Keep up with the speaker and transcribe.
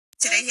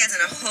Today he has on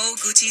a whole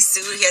Gucci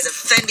suit. He has a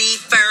Fendi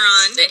fur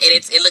on.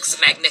 It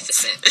looks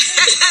magnificent.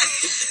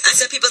 I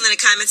saw people in the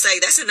comments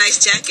like, that's a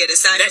nice jacket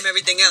aside from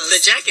everything else. The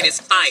jacket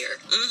is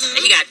fire. Mm-hmm.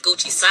 He got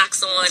Gucci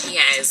socks on.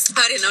 He has...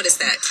 I didn't notice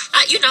that.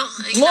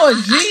 Lord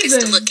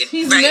Jesus.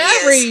 He's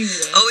married.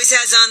 Always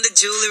has on the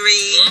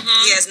jewelry.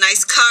 Mm-hmm. He has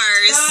nice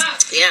cars.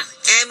 Yeah.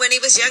 And when he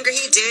was younger,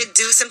 he did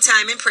do some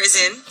time in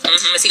prison.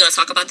 Mm-hmm. Is he going to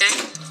talk about that?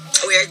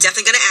 We're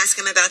definitely going to ask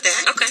him about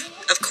that. Okay.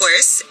 Of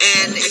course.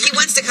 And he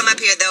wants to come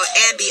up here, though,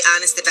 and be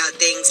honest about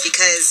things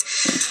because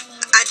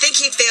I think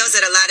he feels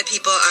that a lot of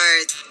people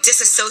are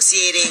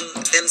disassociating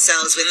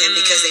themselves with him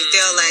because they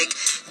feel like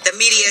the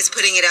media is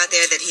putting it out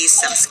there that he's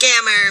some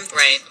scammer.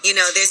 Right. You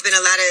know, there's been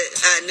a lot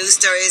of news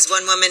stories.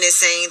 One woman is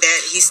saying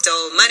that he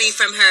stole money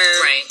from her.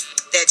 Right.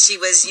 That she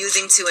was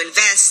using to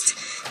invest.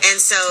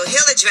 And so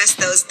he'll address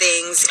those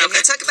things. And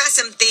he'll talk about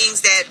some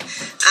things that,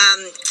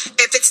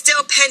 if it's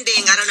still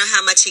pending, I don't know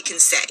how much he can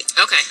say.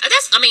 Okay.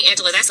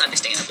 Angela, that's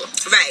understandable.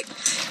 Right.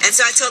 And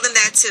so I told him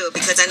that too,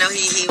 because I know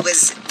he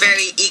was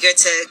very eager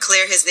to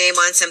clear his name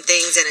on some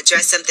things and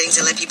address some things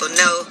and let people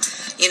know,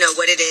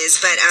 what it is.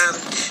 But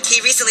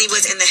he recently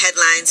was in the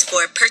headlines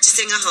for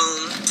purchasing a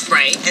home.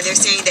 Right. And they're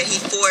saying that he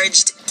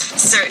forged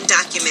certain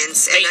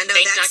documents. And I know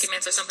fake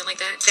documents or something like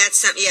that?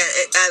 That's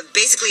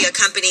basically a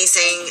company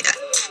saying,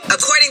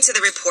 according to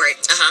the report,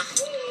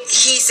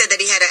 he said that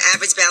he had an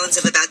average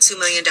balance of about $2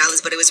 million,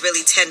 but it was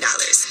really $10.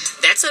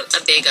 That's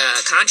a big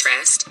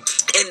contrast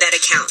in that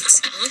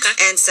account. Okay.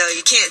 And so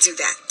you can't do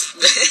that.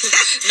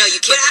 No,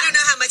 you can't. But I don't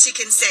know how much he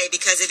can say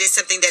because it is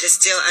something that is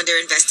still under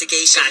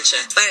investigation.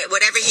 Gotcha. But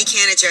whatever he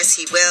can address,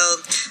 he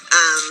will.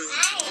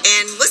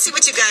 And we'll see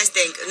what you guys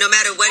think. No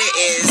matter what it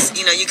is,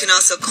 you can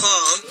also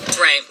call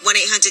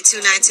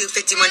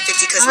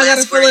 1-800-292-5150 because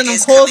last word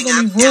is coming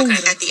up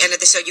at the end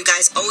of the show. You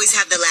guys always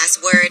have the last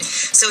word.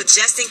 So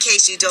just in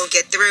case you don't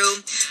get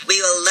through,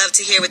 we will love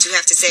to hear what you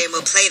have to say and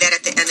we'll play that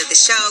at the end of the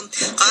show.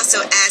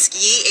 Also, Ask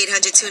Yee,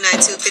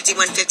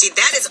 800-292-5150.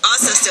 That is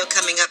also still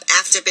coming up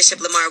after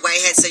Bishop Lamar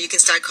Whitehead, so you can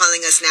start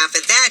calling us now for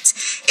that.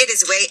 It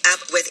is Way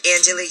Up with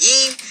Angela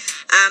Yee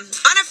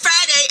on a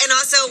Friday. And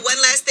also, one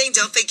last thing,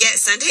 don't forget,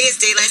 Sunday is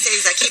Daylight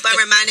Savings. I keep on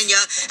reminding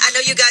y'all. I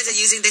know you guys are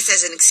using this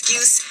as an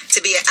excuse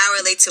to be an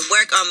hour late to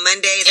work on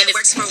Monday. That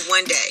works for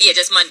one day. Yeah,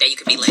 just Monday. You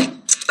could be late.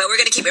 But we're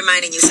going to keep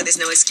reminding you so there's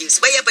no excuse.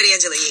 Way Up with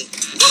Angela Yee.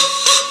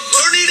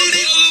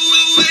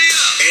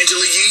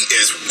 Angela Yee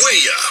is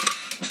Way Up.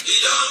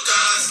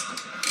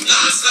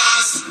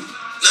 Last.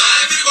 Now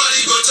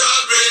everybody go to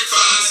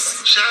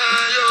breakfast.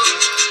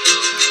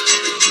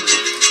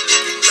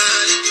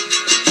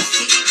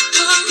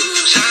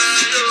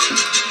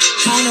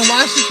 I don't know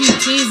why she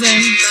keeps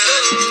teasing.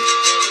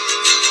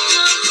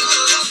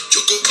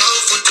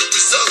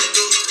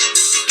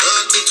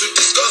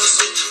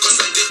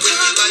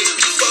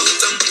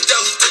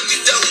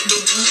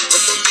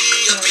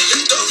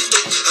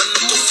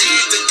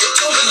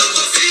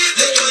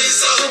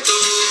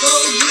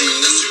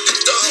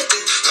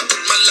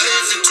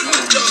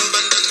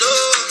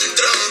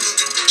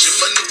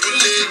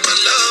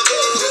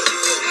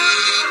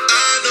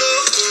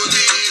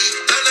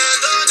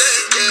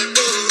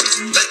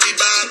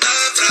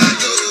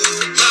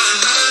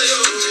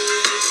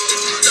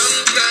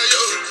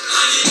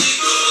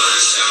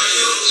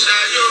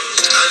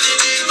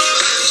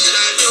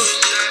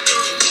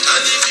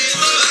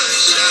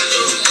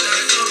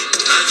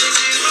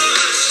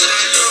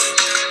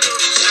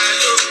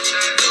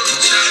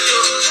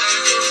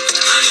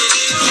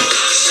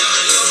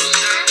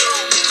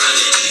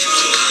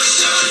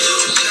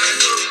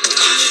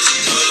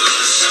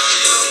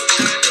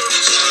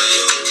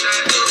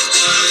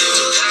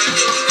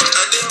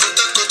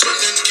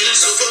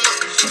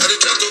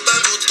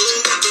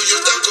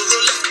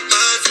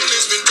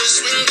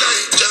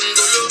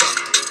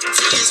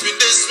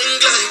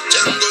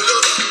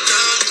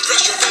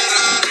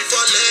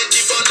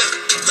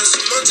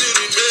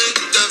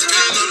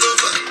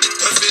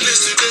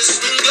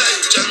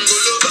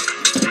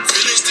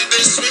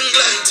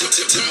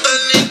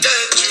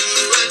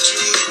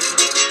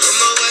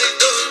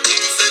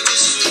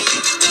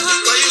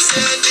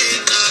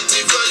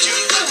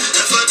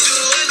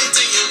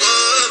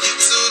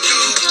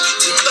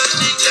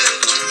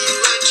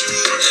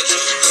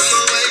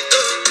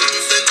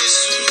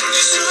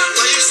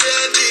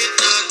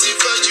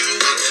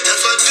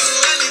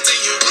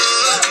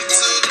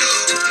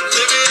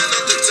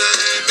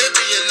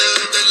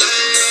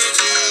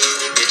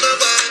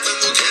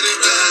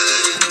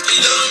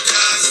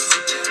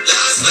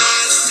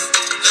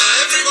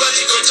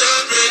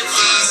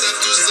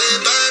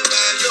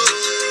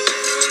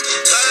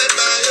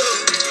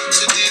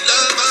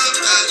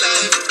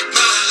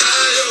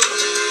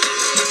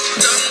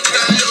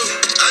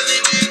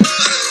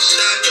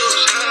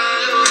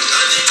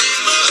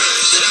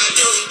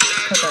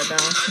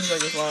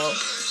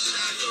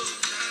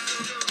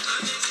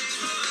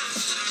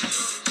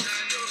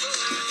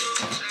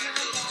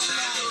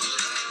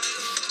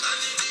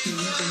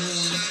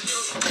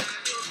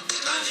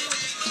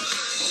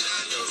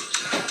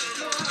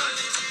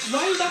 Why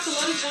are you about to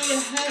let it on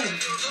your head?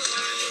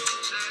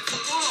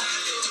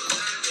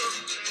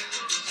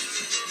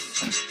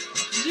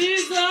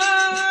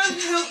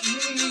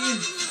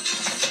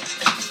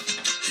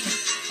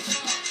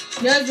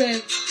 Yes,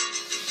 babe.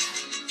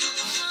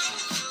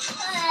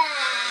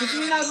 But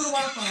you not good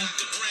Wi-Fi.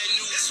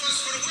 This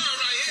one's for the world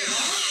right here.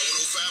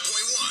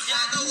 105.1.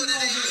 Y'all know what it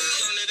is.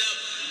 Turn it up.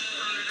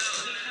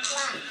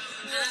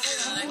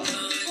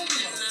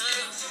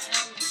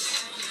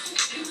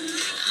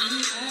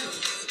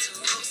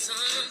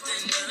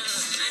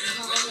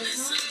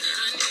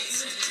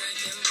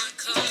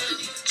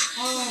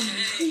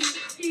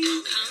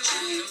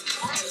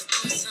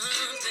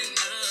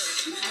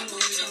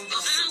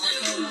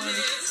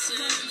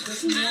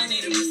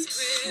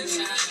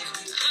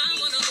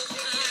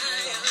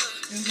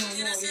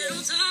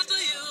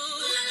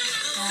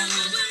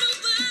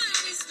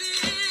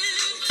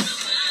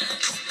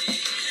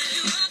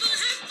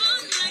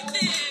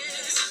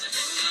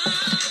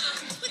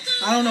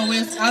 I don't know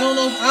where. I don't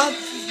know if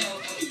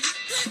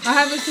I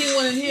haven't seen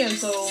one in here,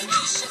 so.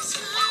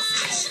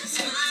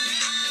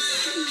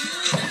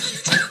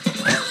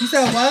 You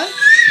said what?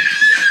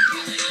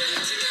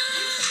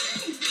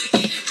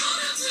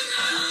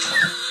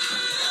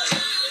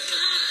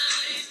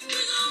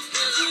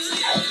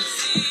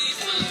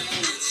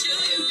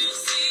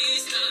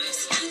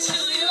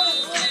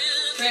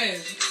 Hey.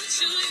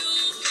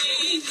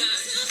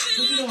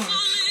 What you doing?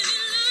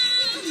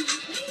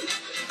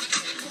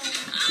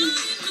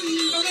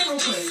 Come here real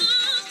quick.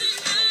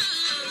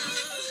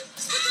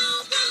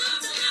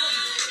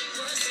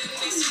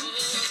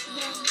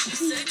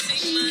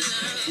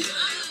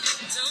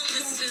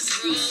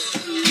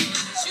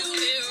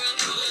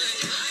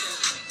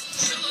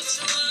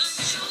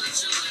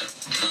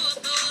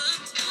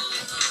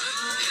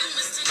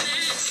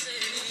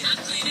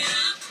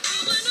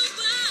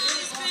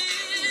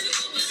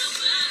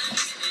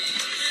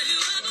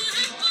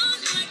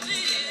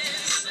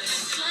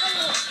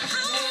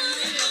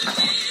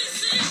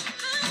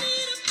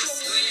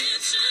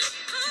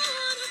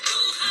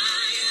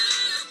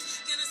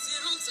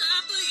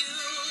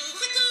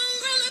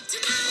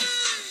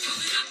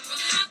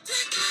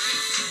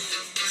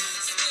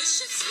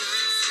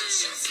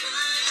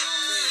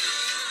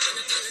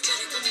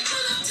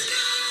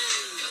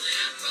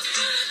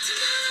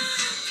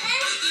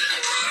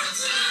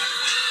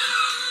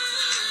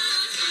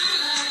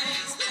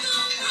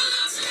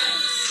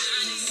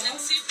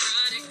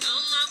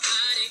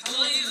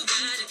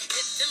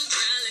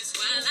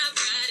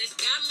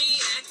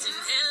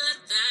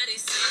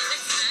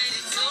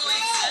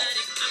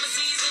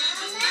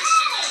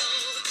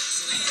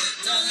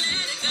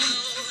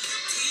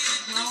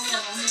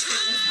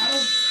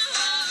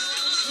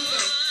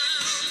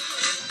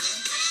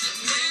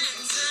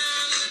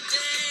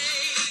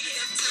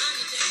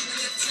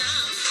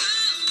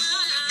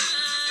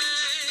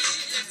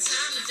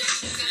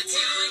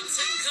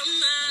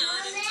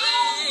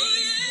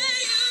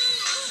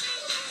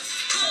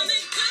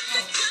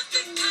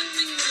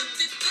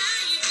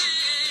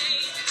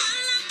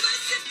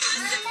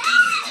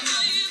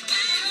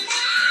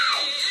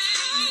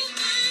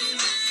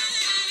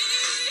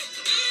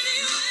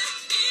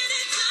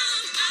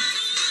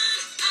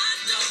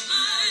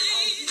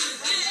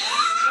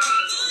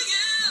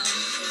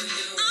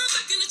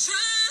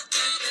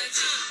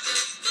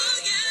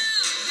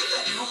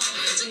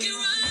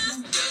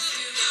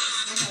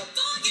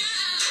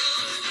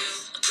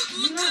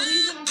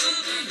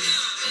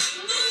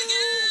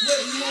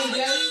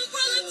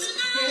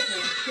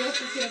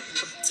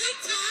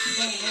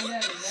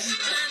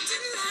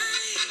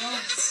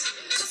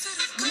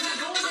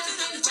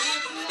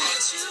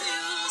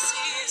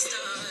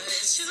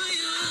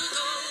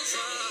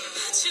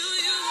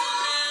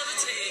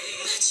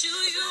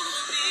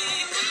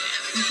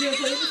 You can't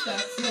play with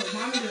stuff. Look,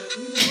 mommy did.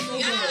 We doing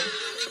so good.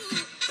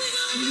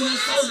 We doing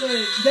so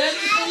good.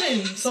 Daddy's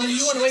coming. So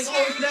you want to wait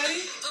home for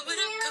Daddy?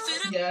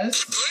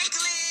 Yes.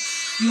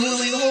 You want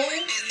to wait home?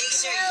 And make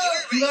sure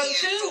you're You right got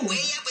here to. for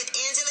Way Up with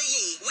Angela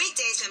Yee.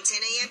 Weekdays from 10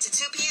 a.m. to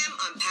 2 p.m.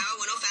 on Power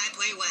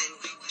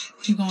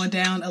 105.1. You going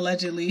down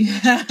allegedly.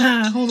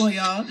 Hold on,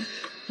 y'all.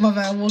 My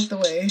bad. I walked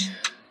away.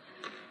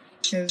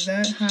 Is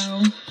that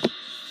how?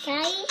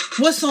 Daddy?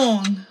 What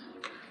song?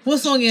 What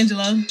song,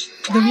 Angela?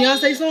 The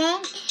Beyonce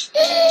song?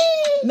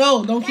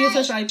 No, don't kiss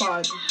touch the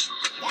iPod.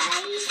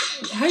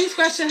 Daddy? How you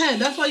scratch your head?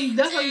 That's why you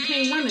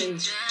came running.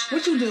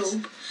 What you do?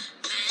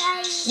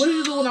 Daddy? What did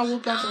you do when I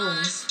walked out the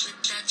room?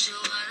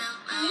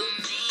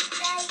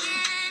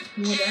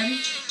 You want Daddy?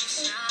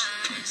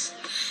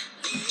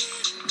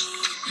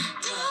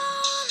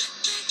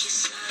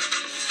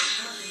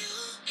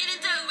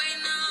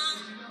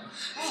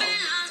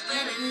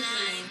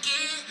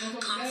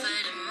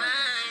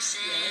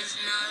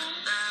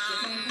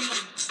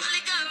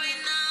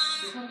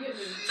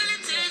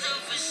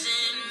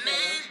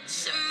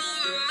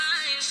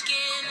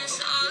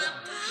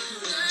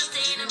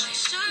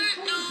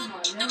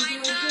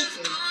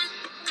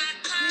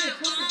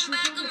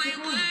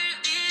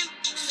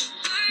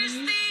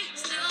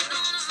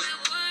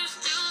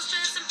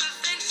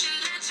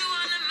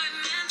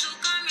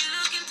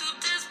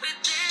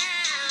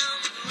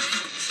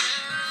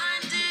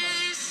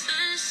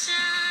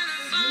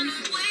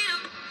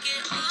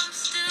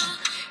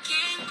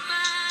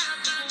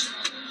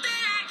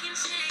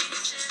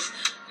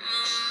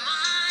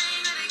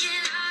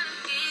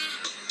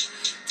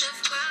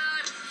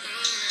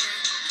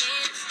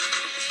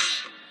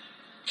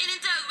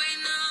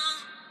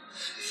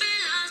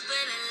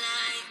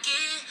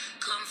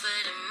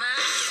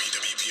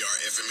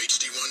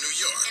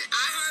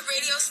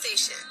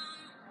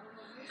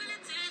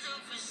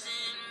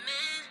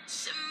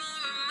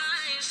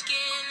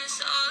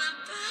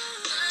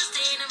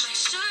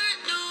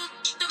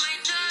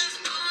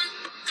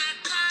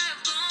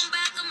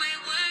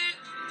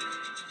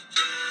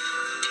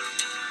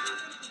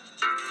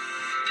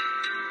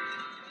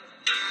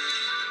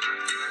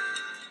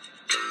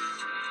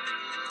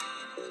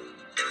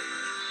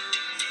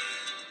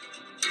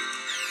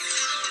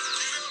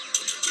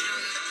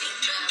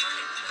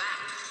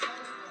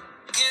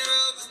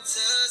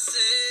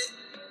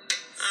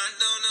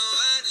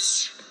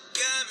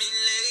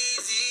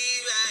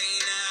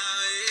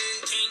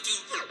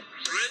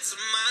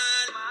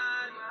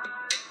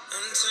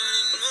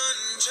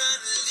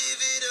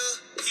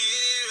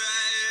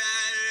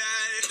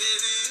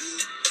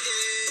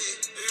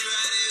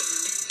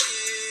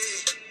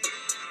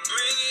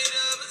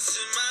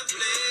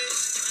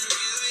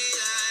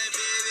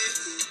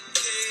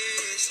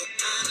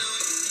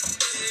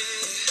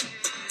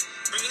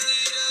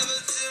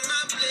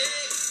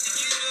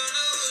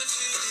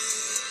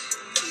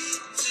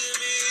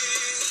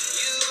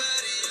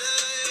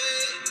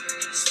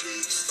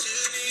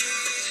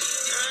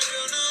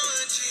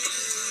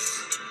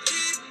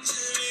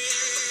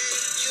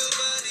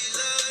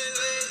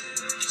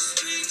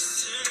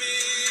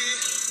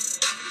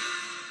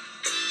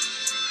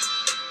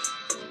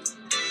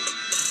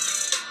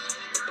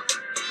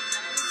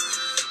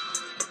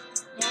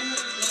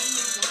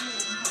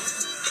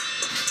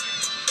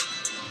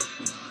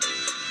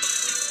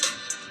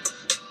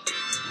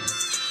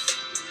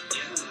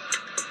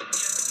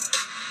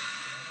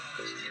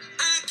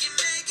 I can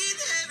make it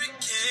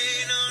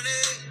hurricane on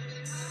it.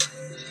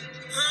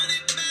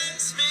 100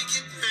 bands make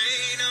it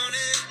rain on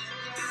it.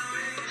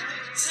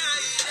 Tie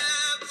it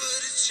up,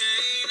 put a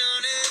chain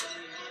on it.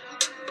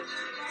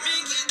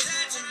 Make it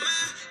tattoo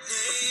my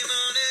name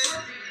on it.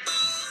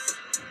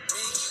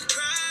 Make you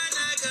cry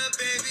like a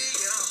baby,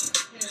 yo.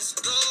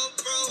 Just go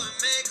bro and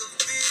make a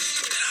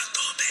video. And I'll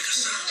go make a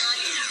song.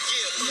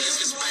 Yeah, bro, this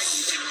is Mike.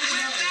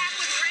 We're back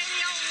with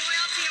radio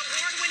royalty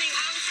award-winning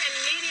host and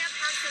media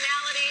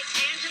personality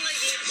Angela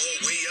Yee. More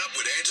Way Up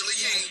with Angela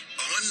Yee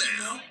on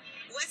now.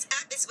 What's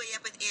up? It's Way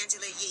Up with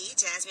Angela Yee.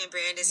 Jasmine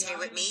Brand is here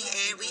with me,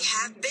 and we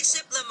have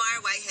Bishop Lamar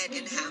Whitehead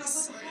in the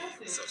house.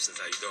 What's up, sis?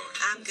 How you doing?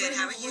 I'm good.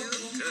 How are you?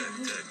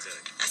 Good.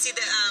 I see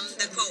the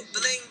quote,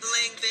 bling,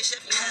 bling,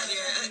 Bishop. You have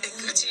your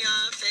Gucci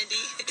on,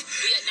 Fendi.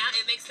 Yeah, now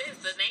it makes sense.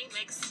 The name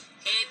makes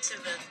head to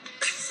the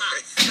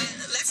socks.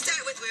 Let's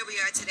start with where we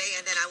are today,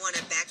 and then I want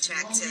to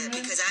backtrack to,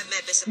 because I've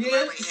met Bishop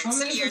Lamar Whitehead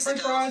some years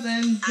ago. I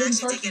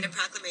actually did get a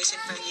proclamation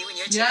from you and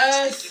your church.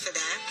 Yes. Thank you for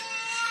that.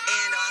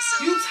 And also,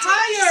 You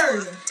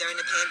tired. during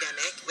the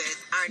pandemic with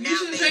our You now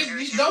should mayor,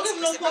 drink- Eric don't give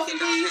him no Adams, coffee,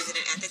 the please.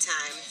 president at the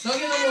time. Don't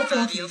get no more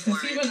coffee,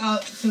 because he been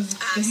up since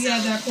he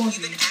had that You've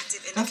coffee. been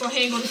active in That's the why he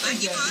ain't gonna community, but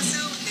sleep you've yet.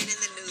 also been in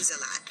the news a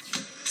lot.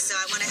 So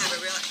I want to have a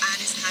real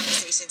honest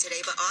conversation today,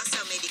 but also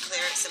maybe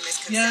clear up some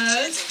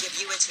misconceptions and give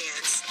you a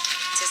chance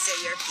to say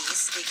your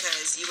piece,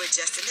 because you were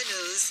just in the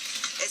news.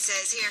 It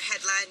says here,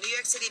 headline, New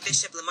York City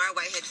Bishop Lamar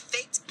Whitehead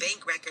faked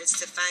bank records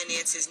to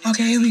finance his New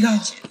Okay, here we go.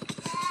 Jersey mansion.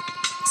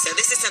 So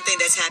this is something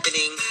that's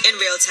happening in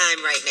real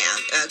time right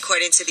now.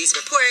 According to these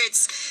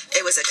reports,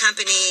 it was a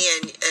company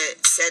and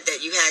it said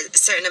that you had a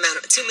certain amount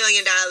of $2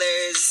 million,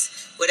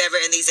 whatever,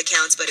 in these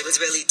accounts, but it was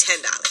really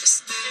 $10.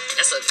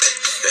 That's a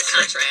good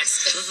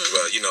contrast.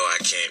 Well, I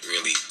can't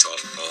really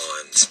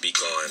speak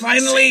on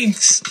Finally.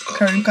 things,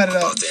 Curtain, cut it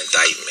about off. the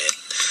indictment.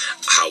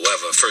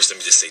 However, first let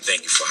me just say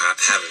thank you for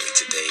having me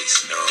today.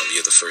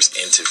 You're the first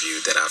interview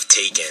that I've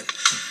taken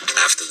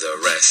after the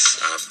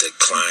arrest. I've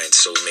declined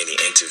so many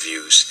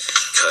interviews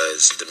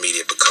because the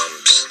media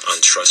becomes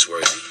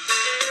untrustworthy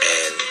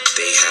and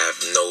they have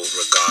no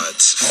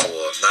regards for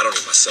not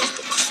only myself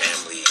but my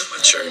family,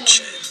 my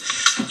church,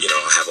 and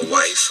I have a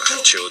wife, I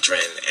have children,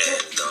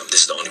 and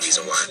this is the only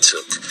reason why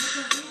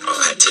I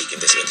had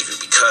taken this interview,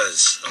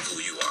 because of who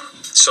you are.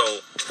 So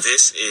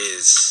this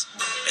is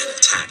an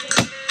attack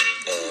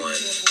on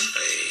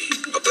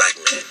a black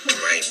man,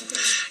 right?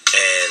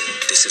 And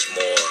this is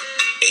more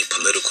a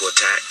political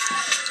attack.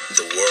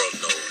 The world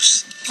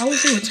knows I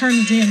wish you would turn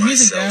the damn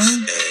music myself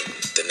down. and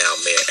the now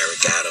Mayor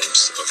Eric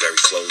Adams are very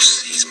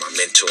close. He's my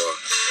mentor.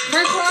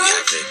 Frank We Rock?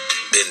 haven't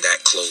been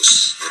that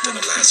close within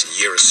the last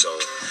year or so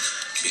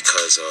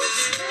because of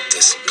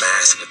this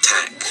mass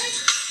attack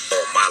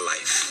on my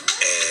life.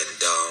 And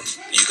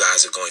you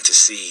guys are going to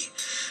see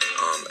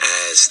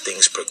as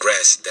things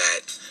progress that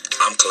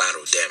I'm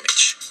collateral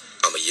damage.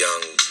 I'm a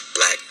young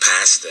black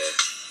pastor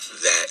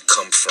that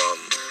come from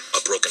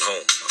a broken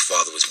home. My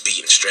father was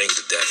beaten, strangled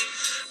to death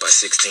by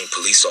 16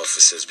 police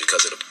officers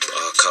because of the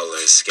color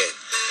of his skin.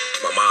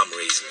 My mom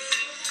raised me.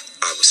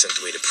 I was sent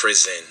away to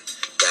prison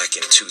back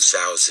in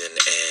 2008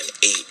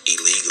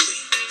 illegally.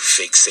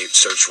 Fake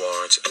search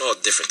warrants and all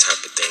different type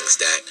of things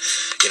that,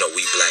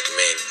 we black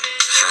men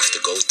have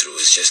to go through.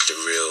 It's just the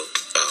real,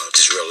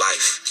 real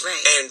life. Right.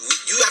 And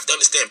you have to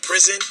understand,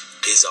 prison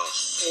is a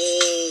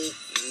whole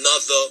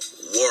nother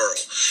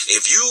world.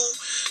 If you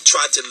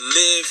try to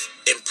live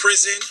in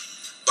prison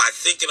by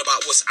thinking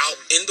about what's out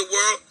in the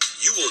world,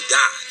 you will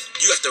die.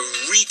 You have to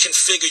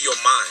reconfigure your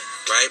mind,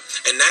 right?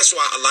 And that's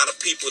why a lot of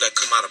people that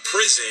come out of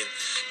prison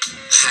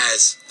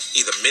has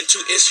either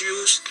mental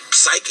issues,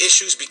 psych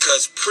issues,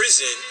 because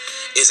prison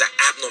is an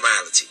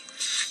abnormality.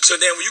 So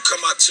then when you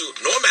come out to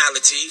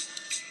normality,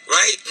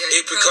 right,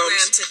 You're it becomes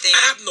programmed to think.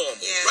 abnormal,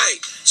 Yeah.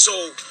 right? So,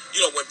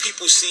 when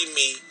people see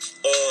me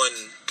on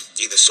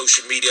either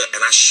social media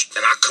and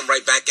I come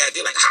right back at it,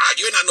 they're like,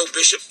 you're not no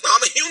bishop. No,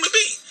 I'm a human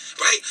being,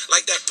 right?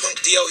 Like that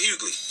punk D.L.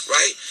 Hughley,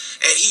 right?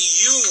 And he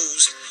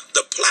used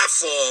the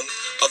platform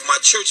of my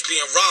church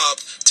being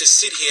robbed to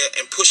sit here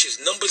and push his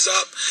numbers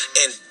up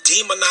and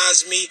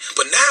demonize me.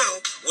 But now,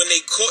 when they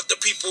caught the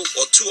people,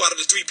 or 2 out of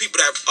the 3 people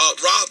that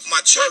robbed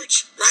my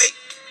church, right?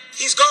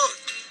 He's gone.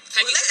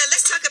 Well,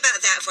 let's talk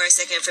about that for a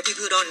second for people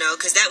who don't know,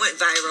 because that went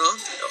viral,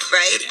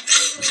 right?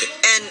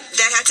 And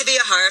that had to be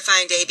a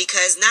horrifying day,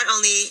 because not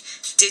only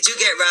did you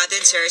get robbed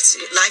in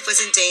church, life was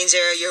in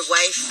danger, your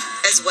wife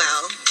as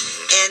well,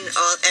 and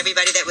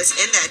everybody that was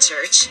in that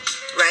church,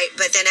 right?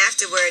 But then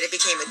afterward, it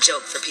became a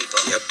joke for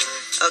people. Yep.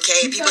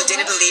 Okay, people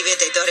didn't believe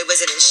it. They thought it was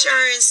an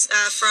insurance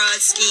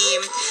fraud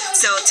scheme.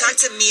 So talk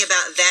to me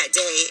about that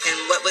day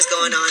and what was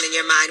going on in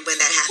your mind when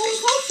that happened.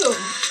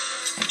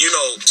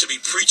 To be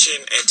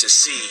preaching and to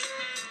see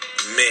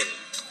men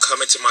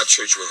come into my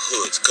church with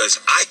hoods, because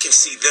I can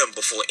see them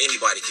before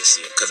anybody can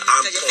see them, because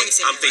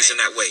I'm facing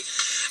that way.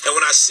 And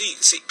when I see,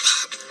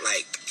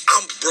 like,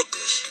 I'm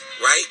Brooklyn,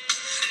 right?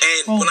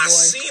 And when I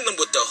seen them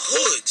with the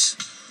hoods,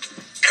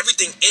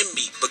 everything in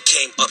me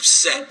became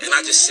upset. And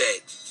I just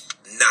said,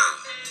 nah.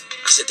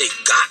 I said, they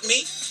got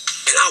me,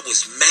 And I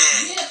was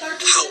mad.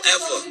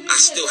 However, I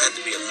still had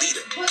to be a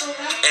leader.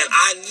 And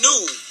I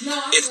knew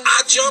if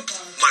I jumped,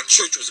 my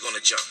church was going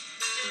to jump.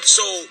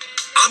 So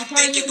I'm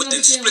thinking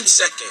within split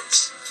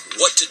seconds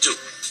what to do.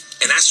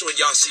 And that's when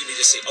y'all see me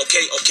just say,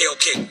 okay.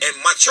 And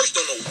my church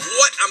don't know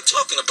what I'm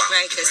talking about.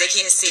 Right, because they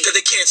can't see. Because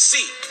they can't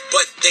see.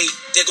 But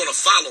they're going to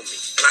follow me.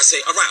 And I say,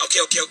 all right,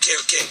 okay.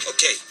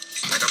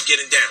 Like I'm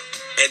getting down.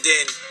 And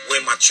then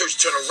when my church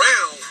turned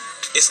around,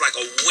 it's like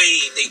a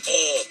wave. They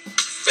all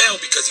fell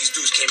because these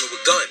dudes came in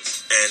with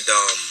guns. And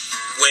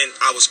when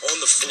I was on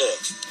the floor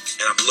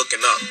and I'm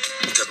looking up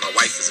because my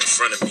wife is in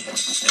front of me,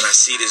 and I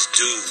see this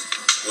dude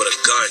with a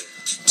gun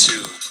to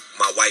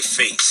my wife's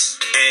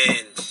face.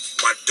 And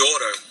my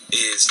daughter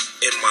is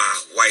in my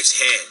wife's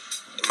hand.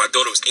 And my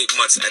daughter was 8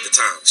 months at the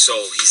time. So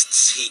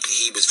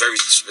he was very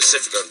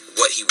specific on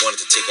what he wanted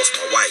to take off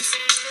my wife.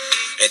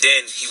 And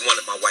then he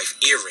wanted my wife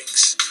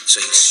earrings. So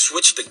he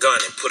switched the gun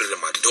and put it in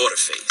my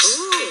daughter's face.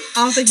 Ooh.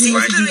 I don't think he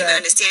Right? would do You don't even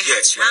that. understand how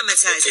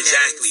traumatizing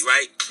Exactly,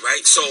 that is.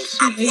 right? So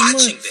I'm 8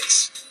 watching months. this.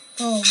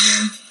 Oh,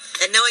 man.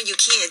 And knowing you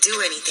can't do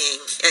anything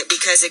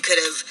because it could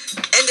have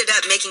ended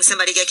up making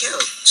somebody get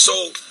killed.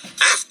 So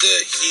after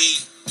he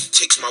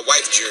takes my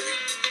wife's jewelry,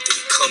 then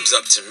he comes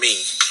up to me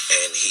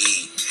and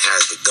he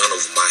has the gun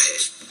over my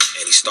head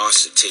and he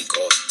starts to take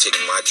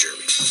my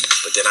jewelry.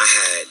 But then I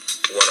had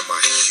one of my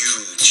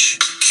huge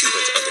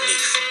Cubans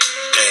underneath,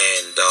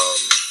 and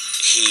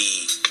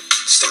he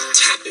started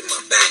tapping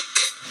my back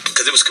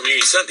because it was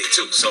Communion Sunday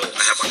too. So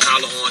I had my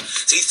collar on,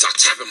 so he started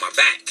tapping my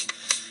back.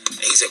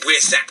 And he said,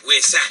 where's that?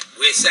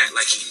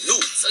 Like he knew.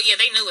 So yeah,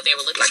 they knew what they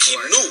were looking Like for.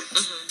 he knew.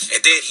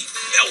 And then he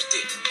felt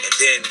it. And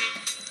then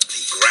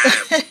he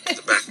grabbed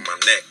the back of my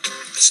neck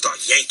and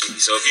started yanking me.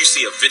 So if you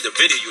see the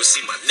video, you'll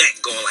see my neck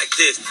going like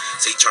this.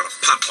 So he's trying to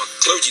pop my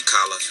clergy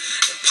collar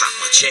and pop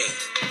my chain.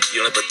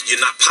 You know, but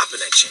you're not popping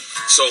that chain.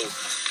 So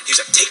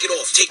he's like, take it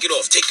off.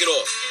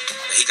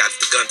 And he got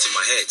the gun to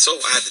my head. So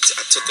I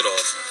took it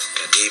off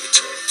and I gave it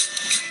to him.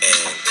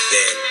 And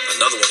then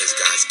another one of his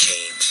guys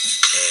came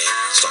and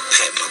started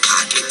patting my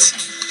pockets.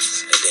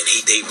 And then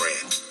they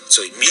ran.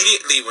 So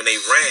immediately when they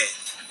ran,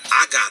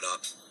 I got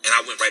up and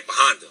I went right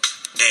behind them.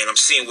 And I'm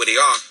seeing where they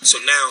are. So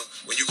now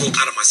when you go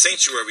out of my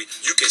sanctuary,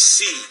 you can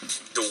see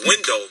the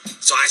window.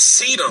 So I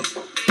see them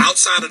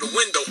outside of the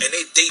window and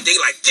they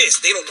like this.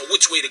 They don't know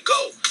which way to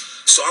go.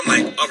 So I'm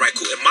like, all right,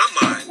 cool. In my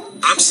mind,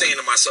 I'm saying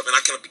to myself, and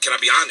can I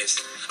be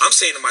honest? I'm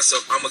saying to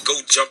myself, I'm going to go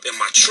jump in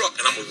my truck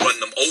and I'm going to run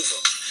them over.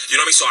 You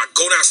know what I mean? So I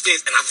go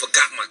downstairs and I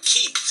forgot my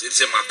keys.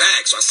 It's in my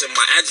bag. So I send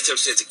my adjutant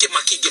upstairs to get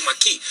my key.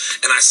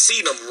 And I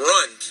see them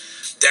run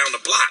down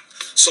the block.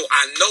 So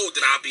I know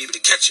that I'll be able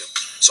to catch them.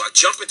 So I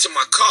jump into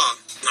my car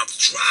and I'm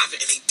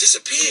driving and they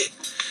disappeared.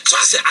 So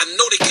I said, I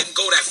know they couldn't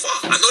go that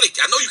far. I know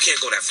you can't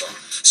go that far.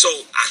 So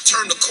I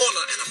turn the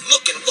corner and I'm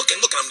looking.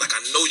 I'm like,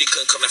 I know you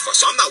couldn't come that far.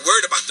 So I'm not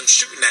worried about them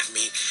shooting at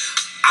me.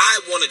 I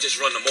want to just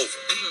run them over.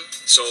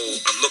 So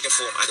I'm looking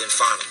for them. I didn't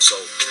find them. So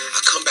I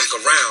come back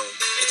around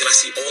and then I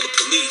see all the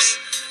police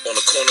on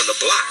the corner of the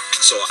block.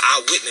 So an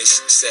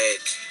eyewitness said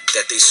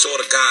that they saw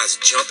the guys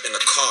jump in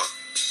the car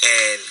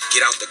and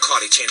get out the car.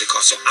 They changed the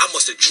car. So I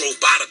must have drove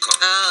by the car.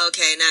 Oh,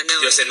 okay, not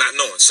knowing. You know what I'm saying? Not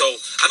knowing. So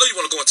I know you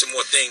want to go into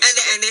more things.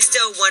 And there's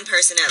still one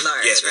person at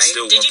large, Yeah, there's right?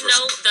 still Did one you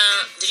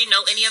person. Did you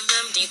know any of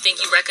them? Do you think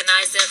you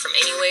recognized them from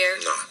anywhere?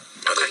 No,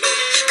 I didn't know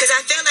that. Because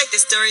I feel like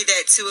the story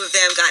that two of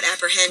them got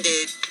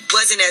apprehended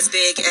wasn't as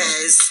big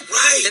as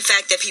Right. the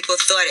fact that people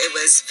thought it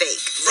was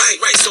fake.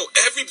 Right. So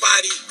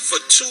everybody for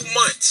 2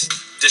 months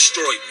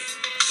destroyed me.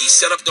 He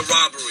set up the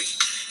robbery.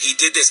 He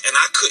did this, and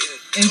I couldn't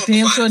And talk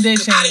damn about sure it did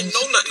because I didn't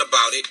change. know nothing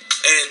about it.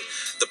 And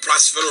the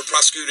federal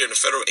prosecutor and the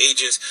federal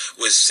agents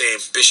was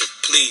saying, Bishop,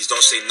 please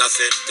don't say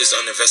nothing. This is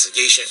an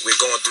investigation. We're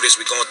going through this.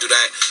 We're going through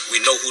that. We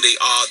know who they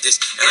are. This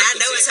And I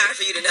couldn't know say it's hard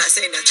for you to not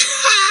say nothing.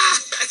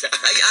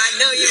 I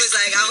know you was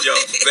like, Yo,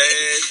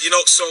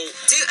 man, so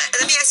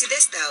Let me ask you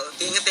this though: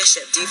 being a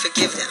bishop, do you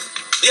forgive them?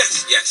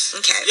 yes.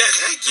 Okay. Yeah,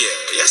 heck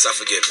yeah. Yes, I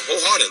forgive him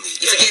wholeheartedly.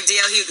 You forgive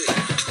D.L. Hughley?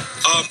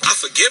 I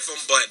forgive him,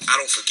 but I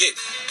don't forget.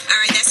 All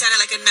right, that sounded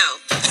like a no.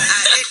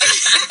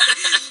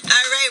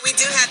 All right, we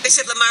do have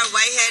Bishop Lamar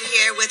Whitehead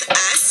here with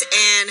us,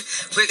 and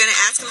we're going to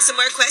ask him some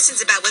more questions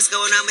about what's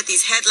going on with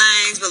these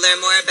headlines. We'll learn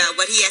more about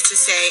what he has to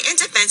say in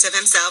defense of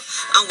himself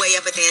on Way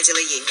Up with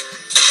Angela Yee.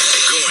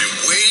 Going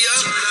way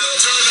up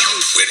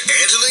with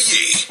Angela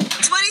Yee.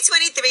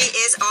 2023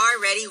 is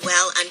already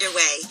well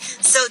underway,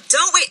 so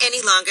don't wait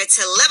any longer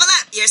to level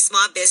up your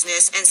small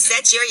business and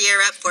set your year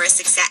up for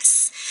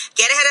success.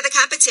 Get ahead of the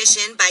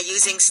competition by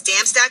using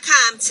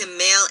Stamps.com to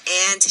mail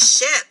and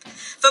ship.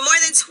 For more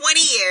than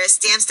 20 years,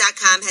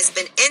 Stamps.com has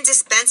been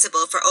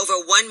indispensable for over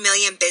 1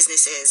 million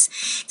businesses.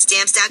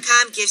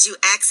 Stamps.com gives you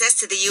access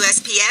to the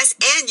USPS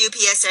and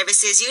UPS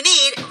services you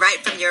need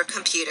right from your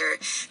computer.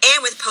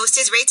 And with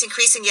postage rates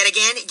increasing yet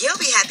again, you'll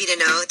be happy to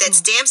know that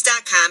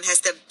Stamps.com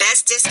has the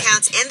best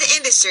discounts in the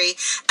industry,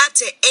 up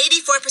to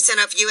 84%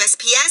 off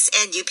USPS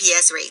and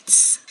UPS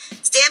rates.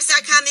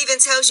 Stamps.com even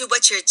tells you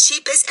what your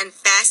cheapest and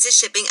fastest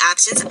shipping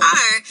options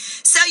are,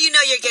 so you know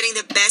you're getting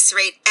the best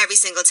rate every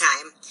single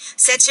time.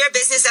 Set your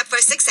business up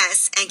for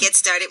success and get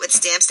started with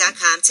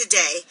Stamps.com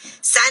today.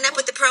 Sign up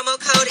with the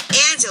promo code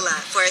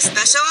ANGELA for a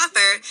special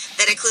offer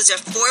that includes a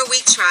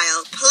 4-week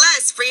trial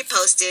plus free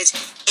postage,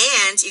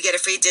 and you get a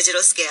free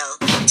digital scale.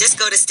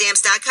 Just go to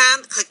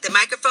Stamps.com, click the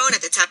microphone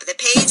at the top of the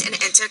page, and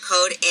enter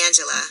code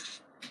ANGELA.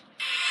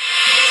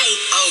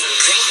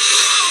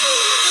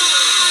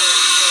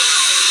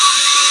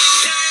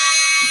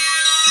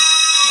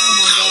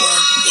 Power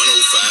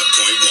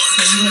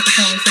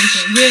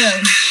 105.1. Yeah.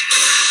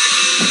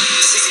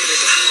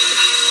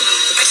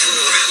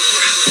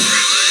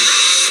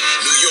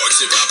 New York's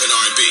hip hop and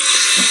R&B.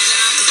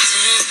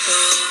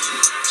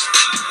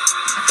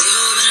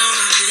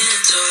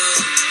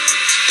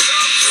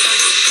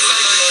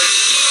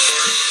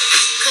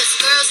 Cause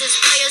girls is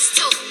players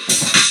too.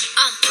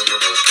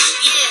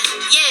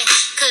 Yeah,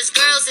 cause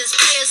girls is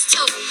players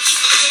too.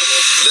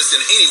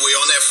 Listen anywhere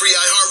on that free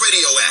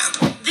iHeartRadio app.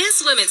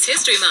 This Women's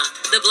History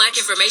Month, the Black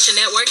Information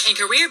Network and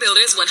Career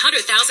Builders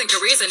 100,000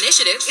 Careers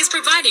Initiative is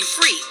providing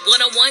free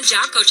one-on-one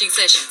job coaching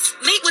sessions.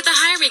 Meet with a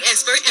hiring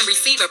expert and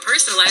receive a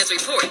personalized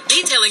report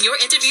detailing your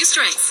interview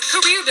strengths.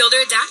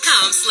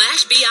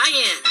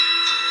 CareerBuilder.com/BIN.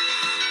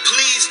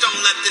 Please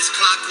don't let this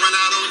clock run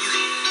out on you.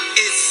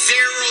 It's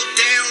zero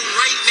down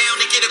right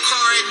now to get a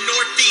car at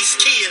Northeast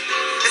Kia.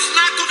 It's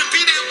not going to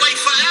be that way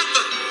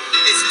forever.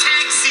 It's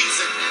tax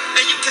season,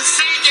 and you can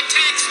save your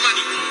tax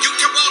money. You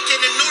can walk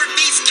into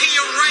Northeast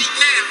Kia right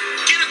now.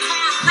 Get a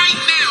car right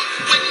now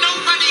with no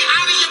money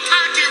out of your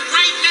pocket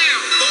right now.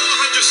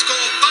 400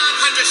 score,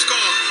 500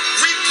 score,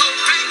 repo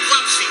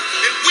bankruptcy.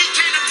 If we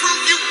can't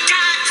approve you,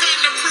 God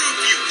couldn't approve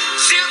you.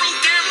 Zero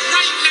down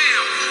right now.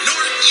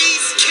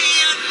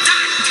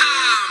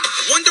 NortheastKia.com.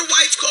 Wonder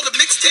why it's called a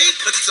mixtape?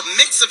 Because it's a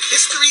mix of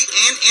history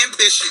and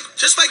ambition.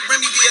 Just like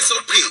Remy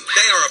VSOP,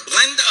 they are a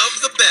blend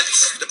of the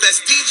best. The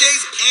best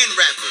DJs and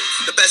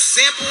rappers. The best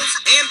samples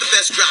and the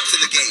best drops in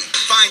the game.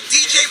 Find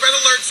DJ Red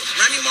Alert's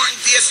Remy Martin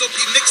VSOP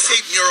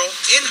mixtape mural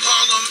in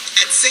Harlem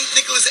at St.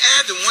 Nicholas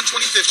Ave and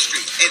 125th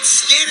Street. And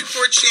scan it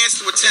for a chance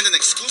to attend an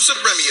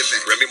exclusive Remy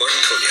event. Remy Martin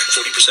Cognac,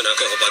 40%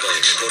 alcohol by volume.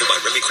 Supported by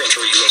Remy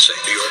Cointreau USA,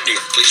 New York, New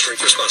York. Please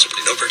drink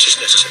responsibly. No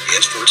purchase necessary.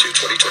 Ends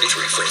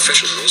 4/2/2023. For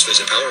official rules,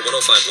 visit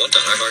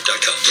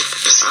power1051.iheart.com.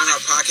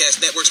 iHeart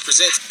Podcast Networks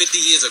presents 50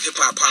 Years of Hip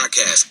Hop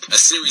Podcast, a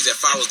series that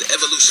follows the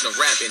evolution of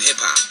rap and hip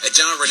hop. A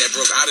genre that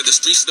broke out of the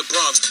streets of the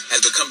Bronx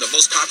has become the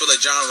most popular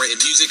genre in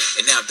music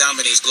and now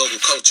dominates global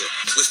culture.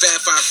 With Fab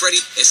Five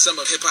Freddy and some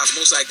of hip hop's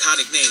most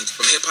iconic names,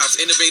 from hip hop's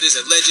innovators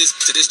and legends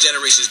to this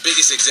generation's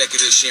biggest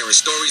executives sharing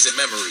stories and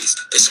memories.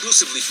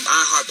 Exclusively from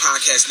iHeart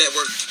Podcast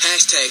Network,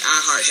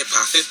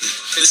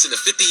 #IHeartHipHop50. Listen to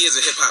 50 Years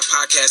of Hip Hop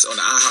Podcast on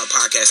the iHeart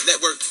Podcast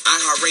Network,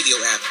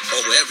 iHeartRadio app,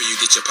 or wherever you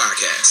get your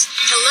podcasts.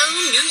 Hello,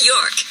 New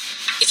York.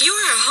 If you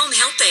are a home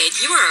health aide,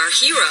 you are our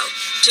hero.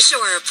 To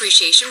show our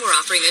appreciation, we're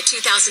offering a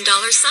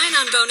 $2,000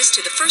 sign-on bonus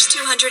to the first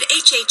 200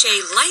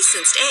 HHA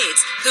licensed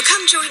aides who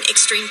come join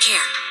Extreme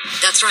Care.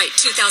 That's right,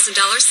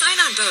 $2,000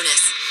 sign-on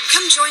bonus.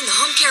 Come join the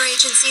home care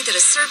agency that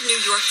has served New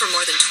York for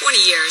more than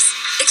 20 years.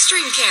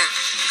 Extreme Care.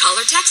 Call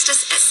or text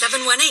us at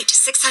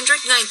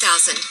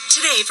 718-600-9000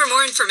 today for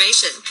more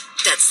information.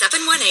 That's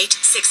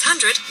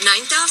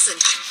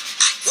 718-600-9000.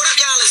 What up,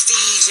 y'all? It's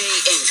DJ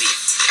Envy.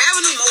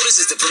 Avenue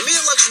Motors is the premier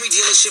luxury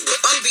dealership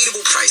with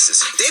unbeatable prices.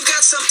 They've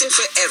got something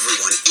for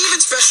everyone, even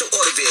special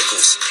order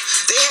vehicles.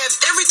 They have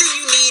everything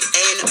you need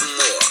and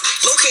more.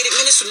 Located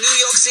minutes from New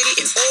York City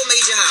and all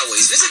major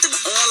highways. Visit them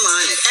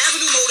online at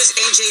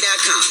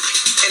avenuemotorsnj.com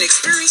and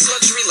experience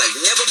luxury like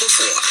never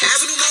before.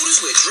 Avenue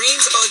Motors, where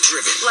dreams are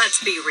driven. Let's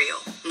be real.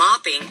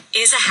 Mopping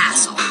is a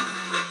hassle.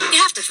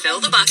 You have to fill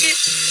the bucket,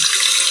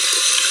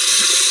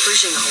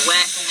 pushing a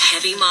wet,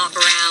 heavy mop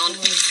around,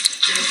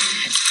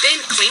 then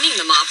cleaning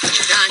the mop when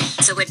you're done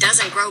so it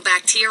doesn't grow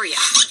bacteria.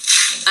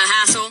 A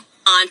hassle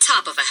on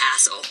top of a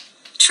hassle.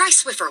 Try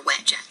Swiffer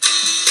WetJet.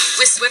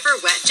 With Swiffer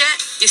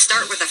WetJet, you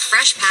start with a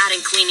fresh pad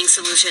and cleaning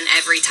solution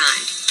every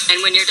time.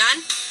 And when you're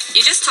done,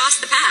 you just toss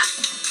the pad.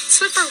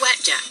 Swiffer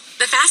WetJet.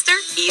 The faster,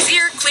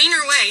 easier,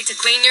 cleaner way to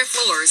clean your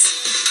floors.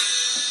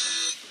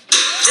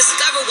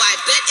 Discover why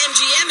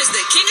BetMGM is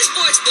the king of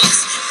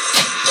sportsbooks.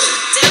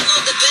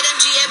 Download the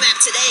BetMGM app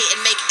today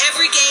and make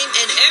every game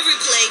and every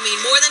play mean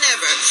more than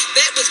ever.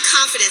 Bet with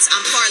confidence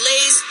on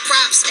parlays,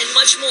 props, and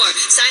much more.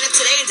 Sign up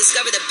today and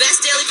discover the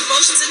best daily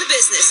promotions in the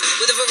business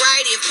with a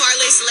variety of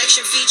parlay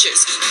selection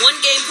features,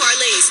 one-game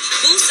parlays,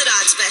 boosted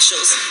odds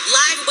specials,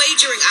 live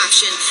wagering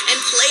option, and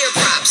player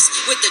props.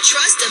 With the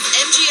trust of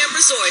MGM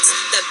Resorts,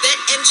 the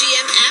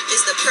BetMGM app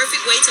is the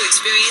perfect way to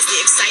experience the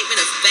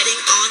excitement of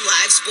betting on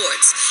live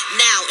sports.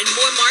 Now, in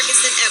more markets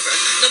than ever,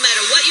 no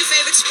matter what your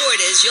favorite sport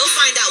is, you'll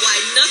find out why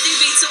nothing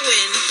beats a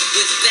win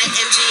with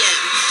BetMGM.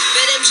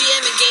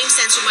 BetMGM and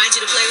GameSense Games reminds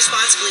you to play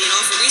responsibly and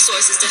offer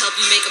resources to help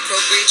you make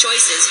appropriate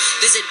choices.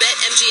 Visit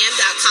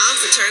BetMGM.com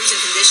for terms and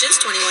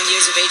conditions. 21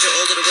 years of age or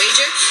older to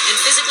wager, and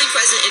physically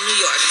present in New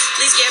York.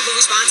 Please gamble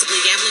responsibly.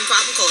 Gambling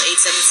problem? Call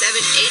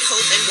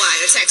 877-8-HOPE-NY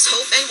or text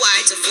HOPE-NY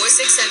to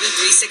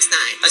 467-369.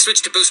 I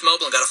switched to Boost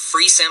Mobile and got a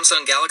free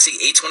Samsung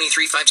Galaxy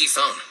A23 5G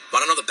phone.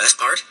 Want to know the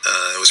best part?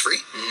 It was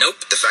free?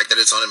 Nope. The fact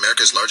that it's on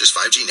America's largest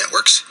 5G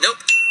networks?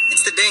 Nope.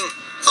 It's the ding.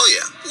 Oh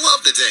yeah,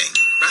 love the ding.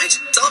 Right?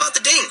 It's all about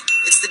the ding.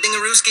 It's the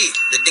dingarooski,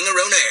 the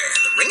dingaronair,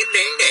 the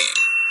ring-a-ding-ding.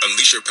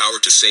 Unleash your power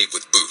to save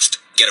with Boost.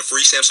 Get a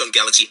free Samsung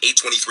Galaxy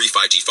A23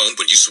 5G phone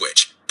when you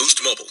switch. Boost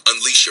Mobile.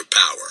 Unleash your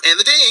power. And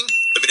the ding.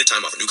 Limited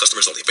time offer. New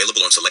customers only. Available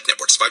on select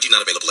networks. 5G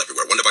not available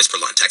everywhere. One device per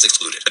line. Tax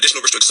excluded.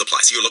 Additional restrictions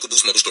apply. See your local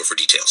Boost Mobile store for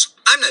details.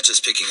 I'm not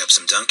just picking up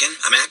some Dunkin'.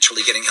 I'm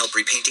actually getting help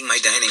repainting my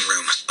dining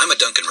room. I'm a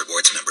Dunkin'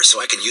 Rewards member, so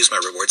I can use my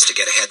rewards to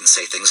get ahead and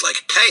say things like,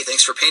 hey,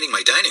 thanks for painting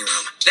my dining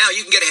room. Now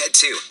you can get ahead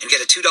too and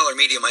get a $2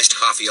 medium iced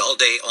coffee all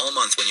day, all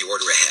month when you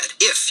order ahead,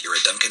 if you're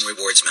a Dunkin'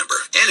 Rewards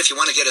member. And if you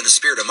want to get in the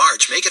spirit of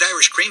March, make it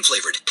Irish cream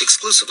flavored,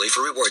 exclusively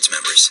for rewards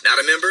members. Not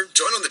a member?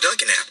 Join on the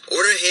Dunkin' app.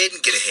 Order ahead and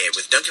get ahead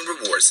with Dunkin'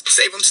 Rewards.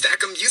 Save them, stack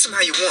them, use them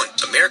how you want.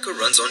 America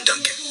runs on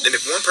Dunkin'.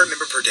 Limit 1 per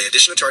member per day.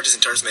 Additional charges and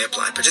terms may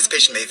apply.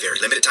 Participation may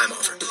vary. Limited time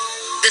offer.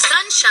 The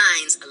sun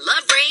shines,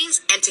 love reigns,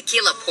 and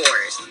tequila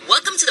pours.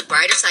 Welcome to the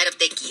brighter side of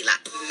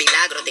tequila,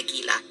 Milagro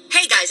Tequila.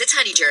 Hey guys, it's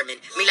Honey German.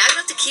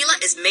 Milagro Tequila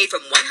is made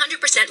from 100%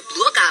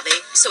 blue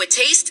agave, so it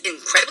tastes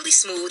incredibly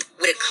smooth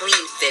with a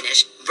clean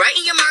finish.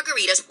 Brighten your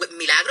margaritas with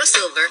Milagro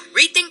Silver,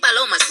 rethink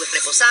palomas with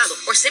reposado,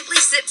 or simply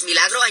sip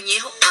Milagro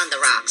Añejo on the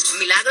rocks.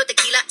 Milagro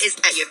Tequila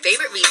is at your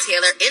favorite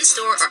retailer,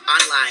 in-store, or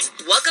online.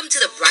 Welcome to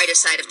the brighter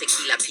side of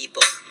tequila,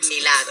 people.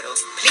 Milagro.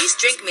 Please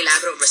drink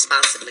Milagro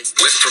responsibly.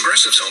 With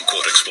Progressive's Home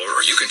Quote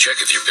Explorer, you can check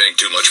if you're paying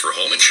too much for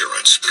home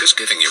insurance, because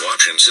giving you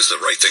options is the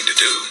right thing to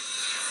do.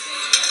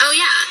 Oh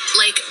yeah,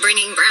 like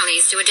bringing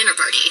brownies to a dinner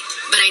party.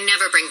 But I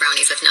never bring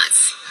brownies with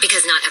nuts,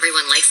 because not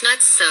everyone likes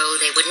nuts, so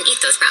they wouldn't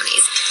eat those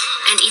brownies.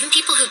 And even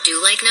people who do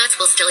like nuts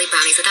will still eat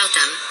brownies without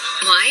them.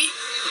 Why?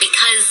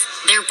 Because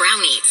they're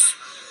brownies.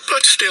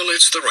 But still,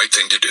 it's the right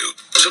thing to do.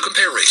 So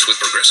compare rates with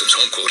Progressive's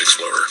Home Quote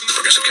Explorer.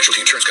 Progressive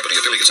Casualty Insurance Company,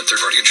 affiliates, and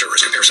third-party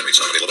insurers. Comparison rates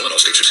not available in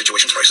all states or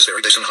situations. Prices vary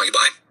based on how you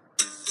buy.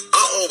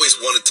 I always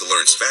wanted to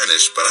learn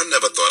Spanish, but I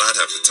never thought I'd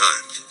have the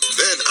time.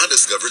 Then I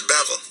discovered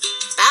Babbel.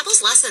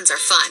 Babbel's lessons are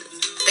fun.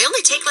 They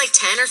only take like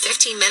 10 or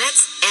 15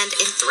 minutes, and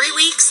in 3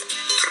 weeks,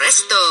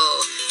 presto,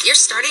 you're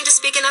starting to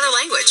speak another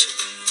language.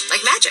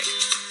 Like magic.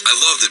 I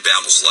love that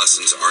Babbel's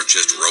lessons aren't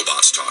just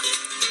robots talking.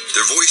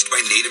 They're voiced by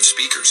native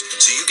speakers,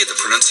 so you get the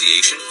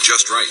pronunciation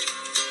just right.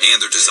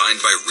 And they're designed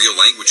by real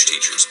language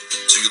teachers,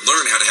 so you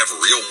learn how to have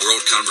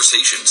real-world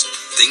conversations,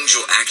 things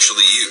you'll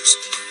actually use.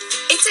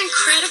 It's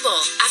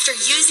incredible. After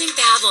using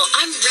Babbel,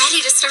 I'm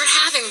ready to start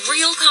having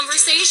real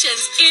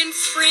conversations in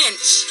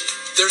French.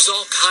 There's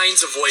all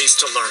kinds of ways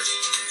to learn.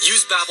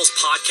 Use Babbel's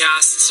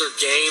podcasts or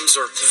games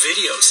or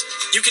videos.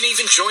 You can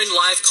even join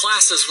live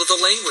classes with a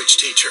language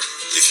teacher.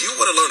 If you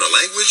want to learn a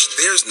language,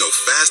 there's no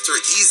faster,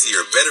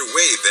 easier, better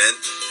way than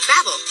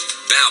Babbel.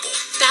 Babbel.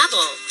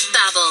 Babbel.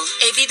 Babbel.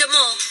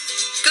 Évidemment.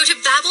 Go to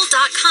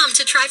Babbel.com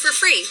to try for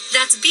free.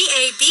 That's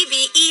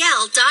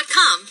BABBEL.com.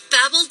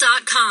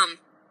 Babbel.com.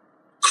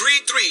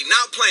 Creed 3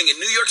 now playing in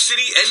New York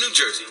City and New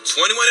Jersey.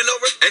 21 and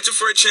over, enter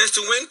for a chance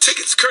to win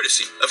tickets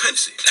courtesy of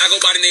Hennessy. I go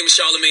by the name of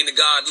Charlemagne the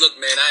God. Look,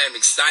 man, I am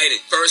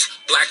excited. First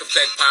Black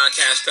Effect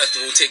Podcast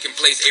Festival taking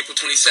place April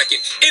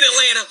 22nd in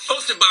Atlanta,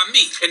 hosted by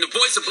me and the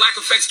voice of Black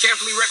Effect's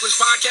Carefully Reckless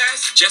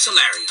podcast, Jess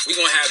Hilarious. We're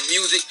going to have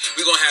music,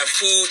 we're going to have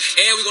food,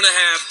 and we're going to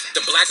have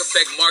the Black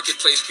Effect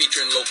Marketplace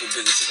featuring local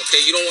businesses,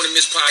 okay? You don't want to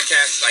miss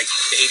podcasts like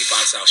the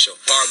 85 South Show,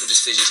 Horrible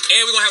Decisions,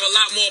 and we're going to have a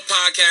lot more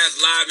podcasts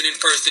live and in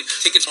person.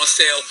 Tickets on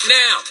sale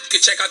now. You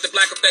can check out the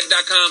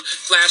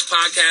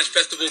blackeffect.com/podcast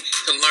festival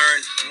to learn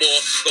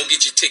more. Go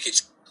get your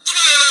tickets.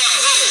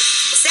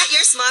 Set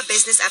your small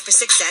business up for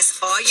success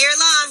all year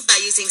long by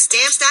using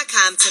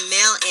Stamps.com to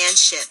mail and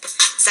ship.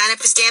 Sign up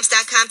for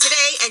Stamps.com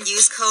today and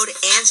use code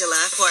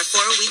ANGELA for a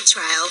 4-week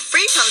trial,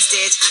 free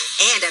postage,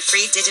 and a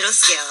free digital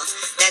skill.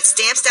 That's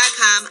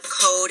Stamps.com,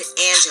 code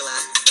ANGELA.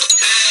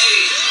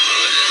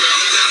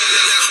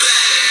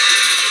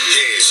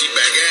 Yeah, she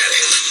back at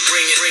it.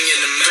 Bring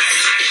in the Mac.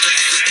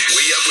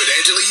 Way Up with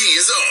Angela Yee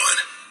is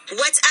on.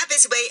 What's up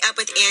is Way Up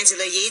with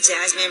Angela Yee.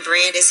 Jasmine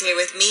Brand is here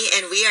with me,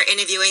 and we are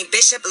interviewing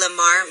Bishop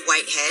Lamar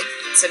Whitehead.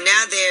 So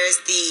now there's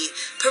the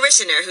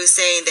parishioner who's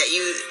saying that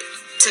you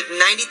took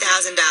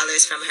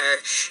 $90,000 from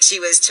her. She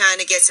was trying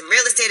to get some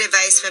real estate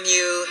advice from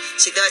you.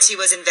 She thought she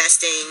was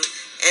investing,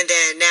 and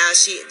then now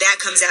that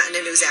comes out in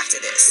the news after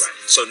this.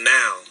 Right. So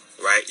now,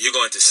 right, you're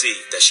going to see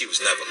that she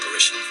was never a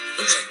parishioner.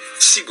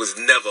 She was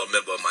never a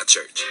member of my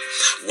church.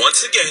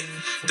 Once again,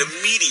 the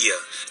media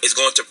is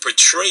going to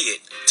portray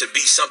it to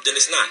be something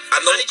it's not. How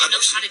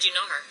did you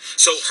know her?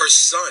 So her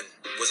son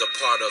was a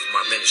part of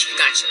my ministry.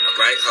 Gotcha. Okay.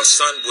 Right? Her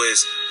son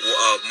was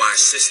my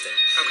assistant.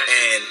 Okay.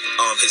 And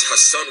her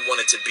son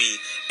wanted to be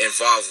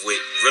involved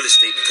with real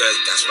estate because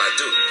that's what I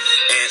do.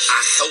 And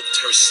I helped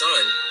her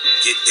son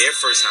get their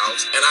first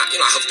house, and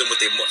I helped them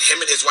with him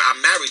and his wife. I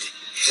married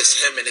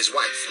him and his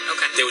wife.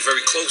 Okay. They were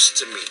very close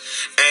to me.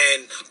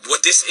 And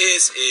what this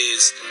is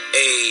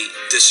a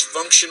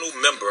dysfunctional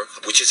member,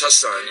 which is her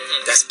son,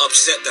 that's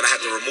upset that I had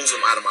to remove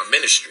him out of my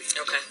ministry.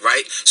 Okay.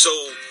 Right? So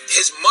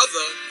his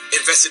mother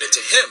invested into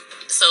him.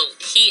 So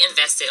he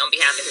invested on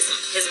behalf of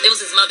it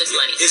was his mother's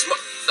money.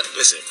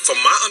 Listen,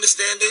 from my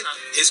understanding,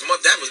 his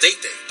mother, that was their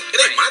thing. It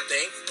ain't my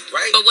thing,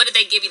 right? But what did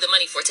they give you the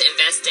money for? To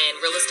invest in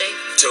real estate?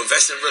 To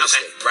invest in real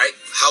estate, right?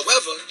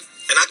 However,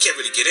 and I can't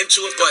really get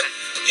into it, but,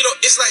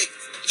 it's like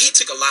he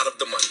took a lot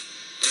of the money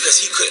because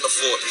he couldn't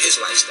afford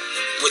his lifestyle,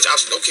 which I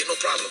was, okay, no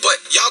problem.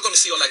 But y'all going to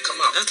see all that come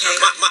out. Okay.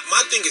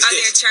 My thing is Are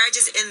this. there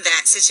charges in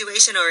that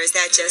situation, or is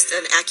that just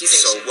an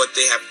accusation? So what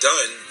they have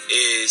done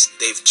is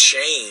they've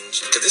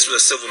changed, because this was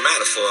a civil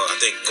matter for, I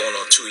think, going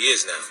on 2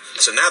 years now.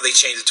 So now they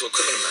changed it to a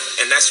criminal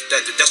matter. And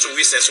that's what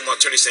we said. So my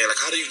attorney saying, like,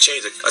 how do you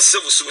change a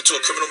civil suit into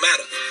a criminal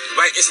matter?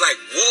 Right? It's like,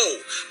 whoa.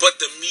 But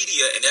the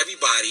media and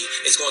everybody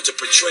is going to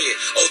portray it.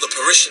 Oh, the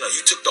parishioner,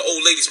 you took the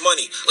old lady's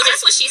money. Well,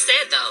 that's what she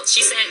said, though.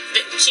 She said,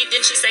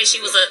 didn't she say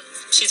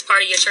she's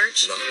part of your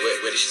church? No,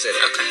 where did she say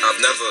that? Okay. I've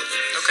never.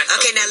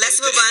 Okay, now let's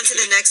move on to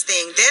the next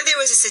thing. Then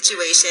there was a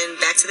situation,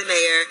 back to the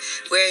mayor,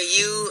 where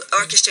you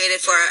orchestrated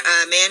for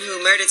a man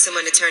who murdered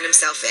someone to turn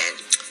himself in.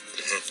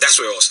 That's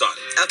where it all started.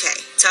 Okay,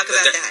 talk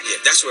about that. Yeah,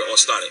 that's where it all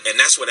started. And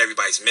that's what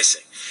everybody's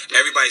missing.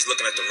 Everybody's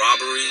looking at the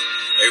robbery.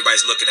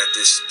 Everybody's looking at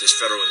this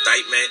federal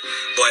indictment.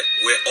 But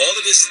where all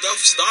of this stuff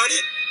started,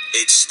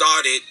 it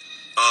started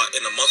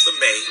in the month of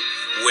May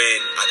when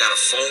I got a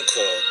phone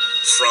call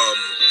from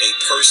a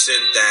person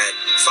that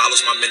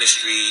follows my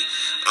ministry.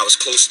 I was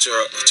close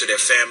to their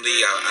family.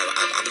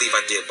 I believe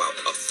I did about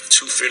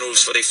 2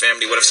 funerals for their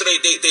family, whatever. So they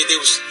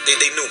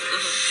knew me.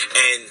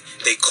 And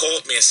they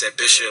called me and said,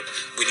 Bishop,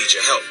 we need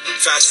your help.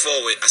 Fast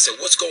forward, I said,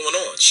 what's going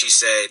on? She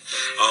said,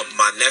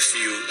 my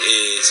nephew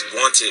is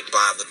wanted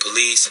by the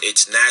police.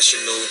 It's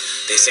national.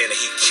 They're saying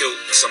that he killed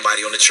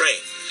somebody on the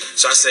train.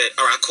 So I said,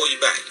 all right, I'll call you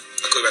back.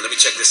 Let me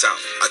check this out.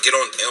 I get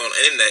on the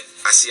internet.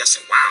 I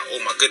said, wow,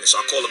 oh my goodness.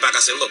 So I called her back.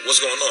 I said, look, what's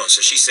going on?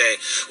 So she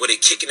said, well, they're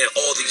kicking in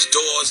all these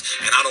doors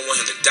and I don't want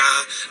him to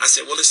die. I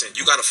said, well, listen,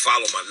 you got to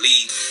follow my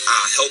lead.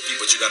 I'll help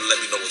you, but you got to let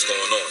me know what's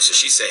going on. So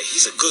she said,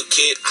 he's a good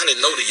kid. I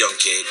didn't know the young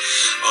kid.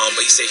 But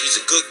he said, he's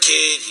a good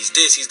kid. He's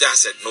this, he's that. I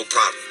said, no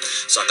problem.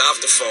 So I got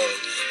off the phone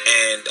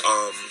and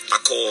I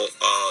called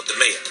the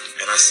mayor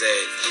and I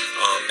said,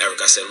 Eric,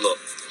 I said, look,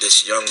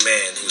 this young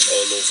man who's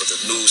all over the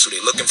news, who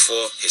they're looking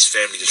for, his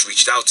family just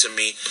reached out to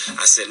me.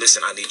 I said,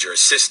 listen, I need your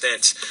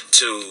assistance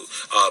to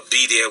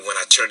be there when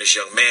I turn this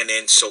young man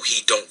in so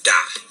he don't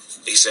die.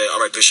 He said,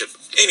 all right, Bishop.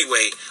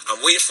 Anyway,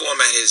 I'm waiting for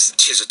him at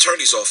his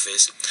attorney's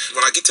office.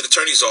 When I get to the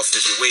attorney's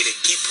office, we're waiting.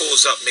 He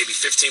pulls up maybe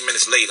 15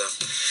 minutes later,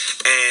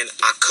 and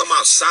I come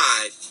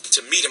outside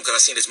to meet him because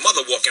I seen his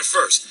mother walking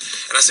first.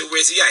 And I said,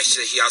 where's he at? She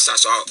said, he outside.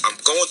 So I'm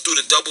going through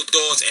the double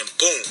doors, and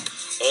boom,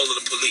 all of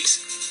the police.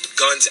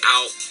 Guns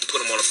out,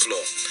 put him on the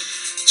floor.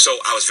 So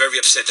I was very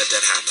upset that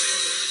happened.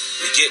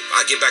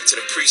 I get back to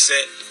the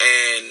precinct,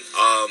 and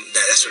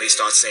that's when they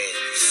start saying,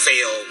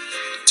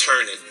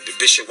 turning.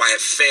 Bishop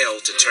Wyatt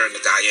failed to turn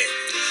the guy in.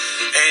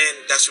 And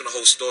that's when the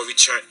whole story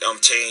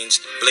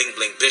changed. Bling,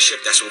 bling, Bishop.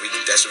 That's what we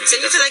So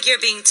you feel like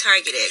you're being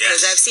targeted?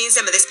 Because I've seen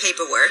some of this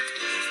paperwork.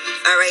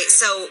 All right,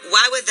 so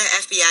why would the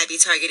FBI be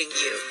targeting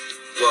you?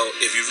 Well,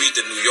 if you read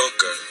the New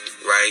Yorker,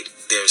 right,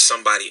 there's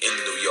somebody in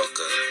the New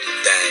Yorker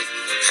that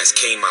has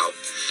came out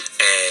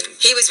and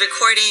he was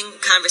recording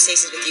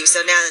conversations with you.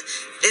 So now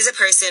there's a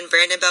person,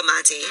 Brandon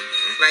Belmonte,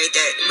 right,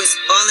 that was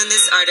all in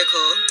this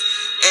article,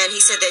 and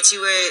he said that you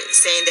were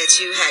saying that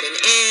you had an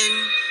in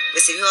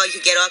with City Hall, you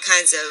could get all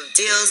kinds of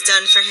deals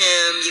done for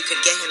him, you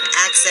could get him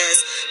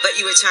access, but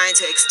you were trying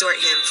to extort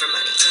him for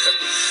money.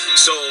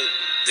 So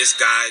this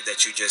guy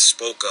that you just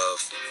spoke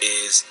of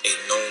is a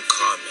known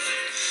con man.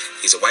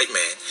 He's a white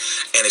man,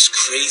 and it's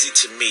crazy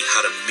to me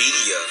how the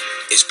media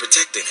is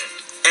protecting him.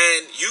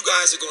 And you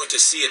guys are going to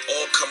see it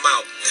all come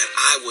out that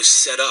I was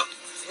set up.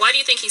 Why do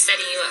you think he's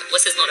setting you up?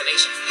 What's his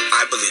motivation?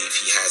 I believe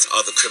he has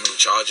other criminal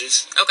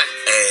charges. Okay.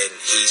 And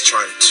he's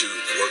trying to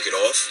work it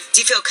off.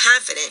 Do you feel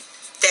confident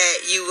that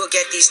you will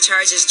get these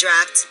charges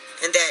dropped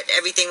and that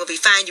everything will be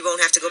fine? You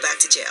won't have to go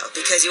back to jail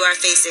because you are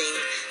facing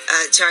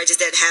charges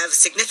that have a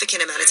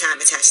significant amount of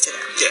time attached to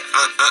them. Yeah,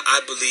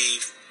 I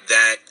believe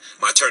that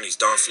my attorneys,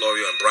 Don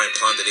Florio and Brian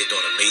Ponder, they're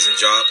doing an amazing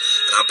job.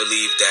 And I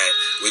believe that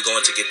we're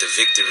going to get the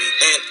victory.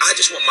 And I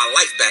just want my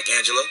life back,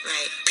 Angela.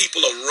 Right.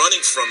 People are running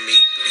from me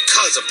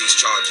because of these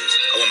charges.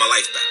 I want my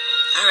life back.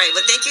 All right.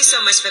 Well, thank you so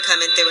much for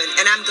coming through.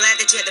 And I'm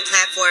glad that you had the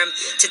platform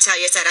to tell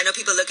your side. I know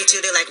people look at you,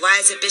 they're like, why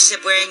is it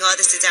Bishop wearing all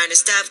this designer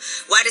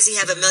stuff? Why does he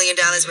have $1 million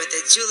worth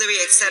of jewelry,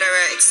 et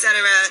cetera, et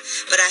cetera?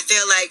 But I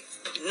feel like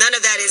none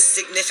of that is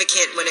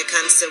significant when it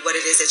comes to what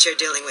it is that you're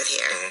dealing with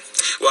here.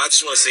 Mm-hmm. Well, I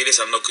just want to say this.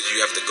 I know because you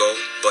have to go.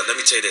 But let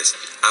me tell you this.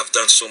 I've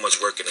done so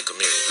much work in the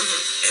community.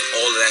 And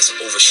all of that's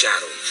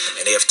overshadowed.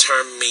 And they have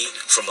turned me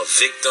from a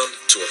victim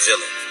to a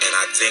villain. And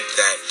I think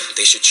that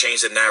they should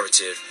change the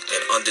narrative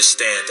and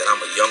understand that I'm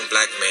a young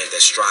black man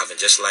that's striving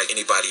just like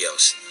anybody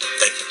else.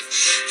 Thank you.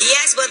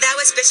 Yes, well, that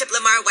was Bishop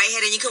Lamar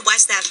Whitehead, and you can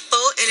watch that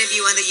full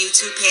interview on the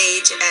YouTube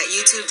page at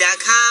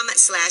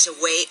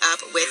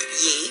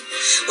youtube.com/wayupwithye.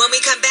 When we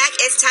come back,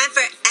 it's time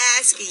for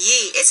Ask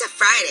Ye. It's a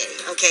Friday,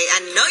 okay? I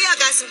know y'all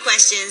got some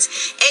questions.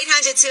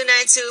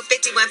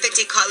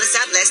 800-292-5150. Call us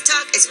up. Let's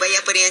talk. It's Way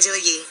Up with Angela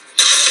Yee.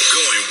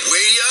 Going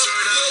way up,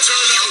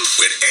 turn up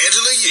with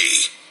Angela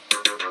Yee.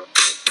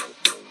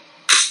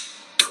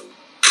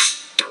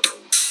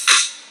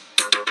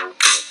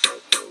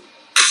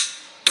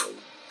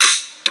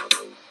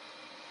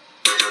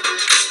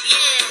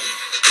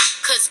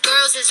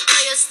 Girls is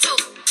players too.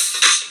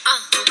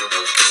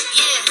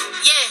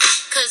 Yeah,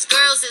 cause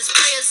girls is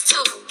players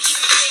too. Keep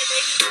playing,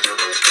 baby.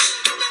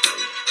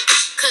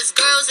 Cause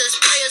girls is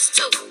players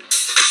too.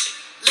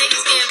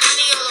 Ladies getting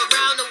money all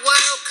around the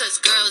world, cause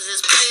girls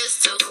is players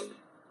too.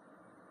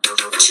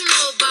 What you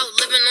know about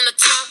living on the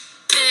top?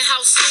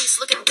 Penthouse suites,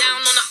 looking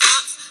down on the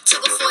ops.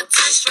 Took her for a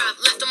test drive,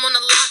 left them on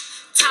the lot.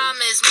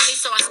 Time is money,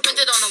 so I spend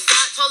it on a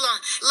watch. Hold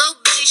on, little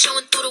bitty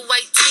showing through the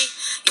white tee.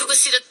 You can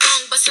see the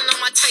thong busting on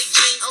my tight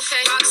jeans.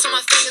 Okay, rocks on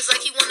my fingers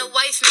like he wanna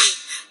wife me.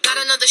 Got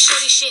another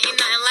shorty, she ain't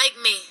nothing like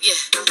me. Yeah,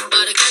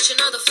 about to catch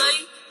another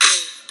fight.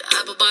 Yeah, the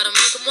apple bottom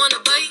make him wanna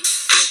bite.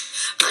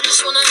 Yeah, I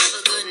just wanna have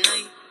a good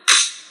night.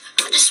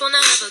 I just wanna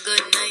have a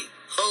good night.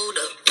 Hold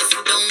up, if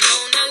you don't know,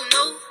 now you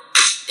know.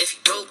 If you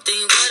broke, then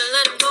you gotta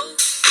let him go.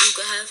 You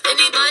could have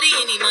anybody,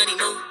 any money,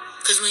 mo.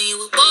 Cause when you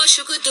a boss,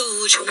 you could do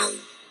what you want.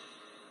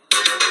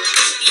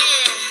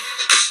 Yeah,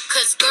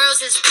 cause girls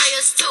is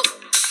players too.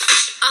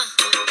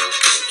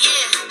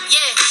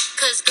 Yeah,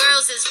 cause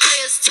girls is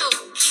players too.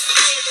 Keep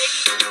playing,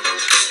 baby.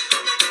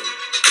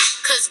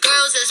 Cause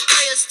girls is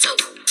players too.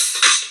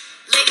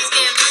 Ladies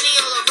getting money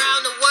all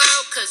around the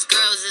world, cause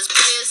girls is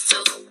players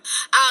too.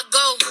 I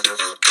go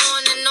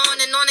on and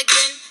on and on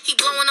again. He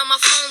blowing on my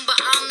phone,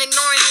 but I'm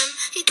ignoring him.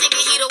 He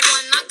thinking he the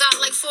one, I got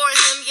like 4 of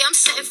him. Yeah, I'm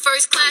sitting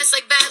first class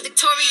like bad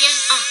Victorian.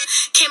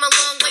 Came a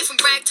long way from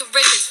brag to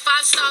riches.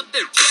 5-star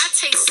bitch, yeah, I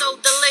taste so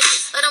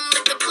delicious. Let him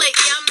lick the plate,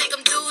 yeah, I make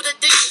him do the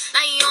dishes.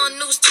 Now he on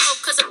news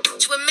 12, cause a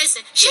bitch we're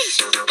missing. Sheesh,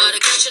 about to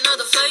catch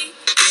another fight.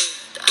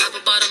 The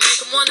apple bottom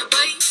make him wanna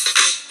bite.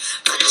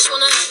 I just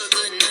wanna have a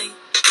good night.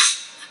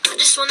 I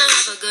just wanna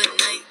have a good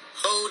night.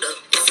 Hold up,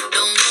 if you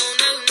don't know,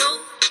 now you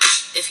know.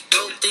 If you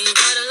broke, then you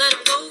gotta let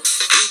him go.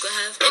 You could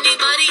have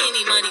anybody,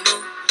 any money,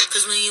 mo.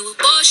 Cause when you a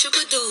boss, you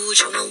could do what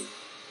you want.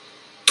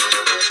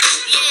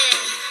 Yeah,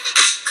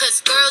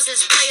 cause girls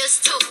is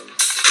players too.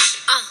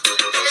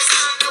 It's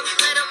time to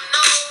let them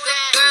know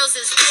that girls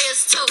is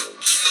players too.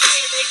 Keep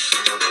playing, baby.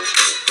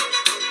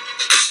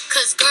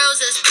 Cause girls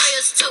is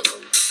players too.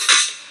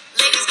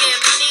 Ladies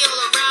getting money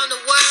all around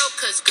the world,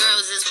 cause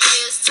girls is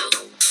players too. 1,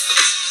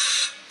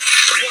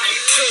 2,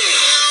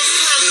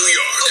 New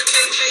York,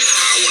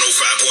 Power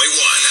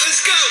 105.1.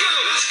 Let's go.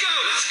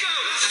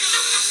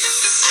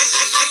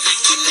 I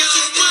can make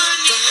your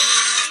one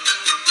right.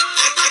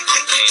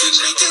 I can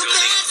make your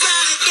bed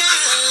right,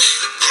 girl.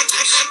 I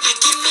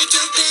can make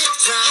your bed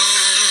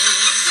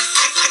right.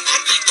 I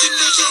can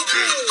make your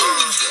bed.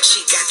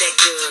 She got that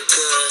good.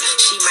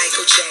 She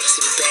Michael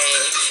Jackson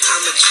bad.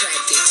 I'm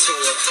attracted to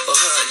her for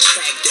her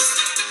attractive.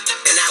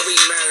 And now we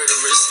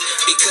murderers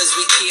because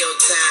we kill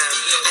time.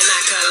 I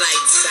knock her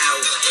lights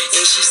out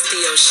and she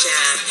still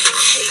shine.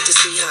 I hate to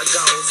see her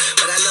go,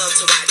 but I love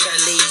to watch her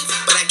leave.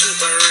 But I keep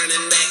her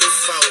running back and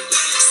forth.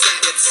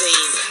 Soccer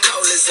team,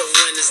 cold as a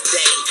winter's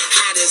day,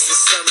 hot as a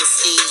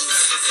summer's eve.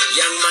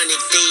 Young money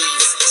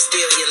thieves,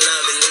 steal your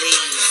love and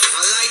leave. I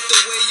like the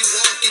way you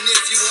walking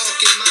if you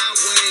walking my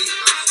way.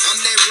 I'm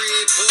that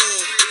Red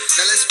Bull,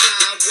 now let's fly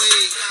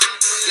away.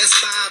 Let's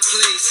buy a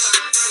place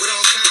with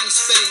all kind of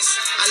space.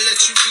 I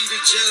let you be the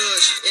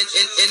judge,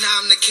 and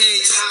I'm the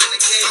case.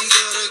 I'm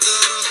gutter, I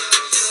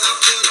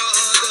put her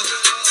under.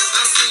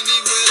 I see me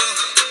with her,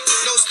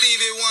 no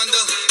Stevie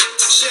Wonder.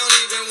 She don't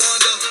even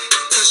wonder,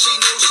 cause she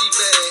knows she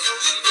bad.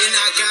 And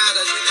I got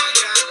a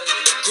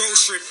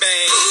grocery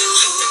bag. Ooh,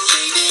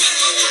 baby, I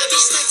be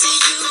stuck to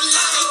you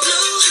like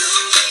glue.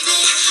 Baby,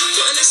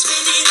 wanna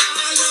spend it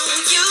all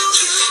on you.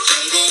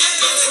 Baby,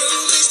 my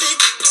room is the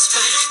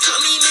spot. Call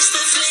me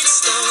Mr.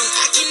 Flintstone.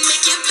 I can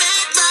make your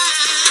bed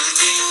right. I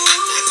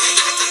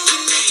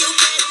can make your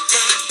bed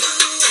right.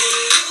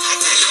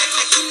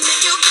 I can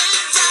make your bed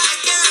right,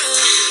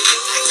 girl.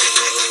 I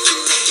can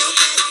make your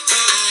bed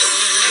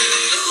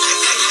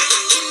right.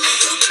 I can make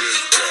your bed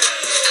right.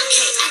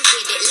 Okay, I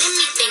get it. Let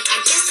me think. I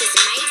guess it's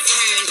my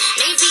turn.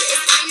 Maybe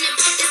it's time to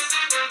put this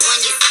on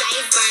your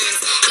sideburns.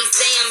 He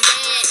say I'm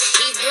bad.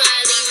 He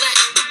probably right.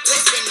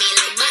 Pressing me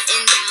like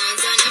button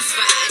downs on a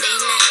Friday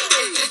night.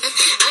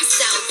 I'm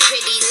so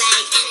pretty,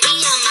 like be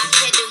on my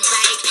pedal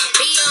bike,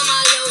 be on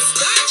my low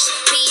starch,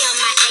 be on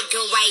my egg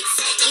whites.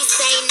 He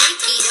say,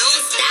 Nikki,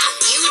 don't stop.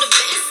 You the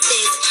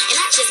bestest, and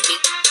I just be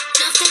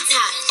off the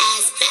top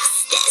as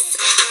bestest.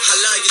 I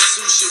love your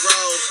sushi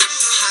roll,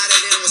 hotter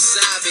than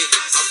wasabi.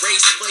 I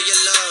race for your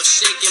love,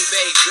 shake and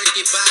bake,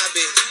 Ricky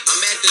Bobby.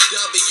 I'm at the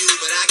W,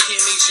 but I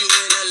can't meet you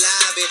in the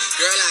lobby. private.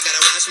 Girl, I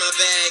gotta watch my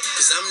bag,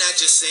 cause I'm not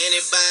just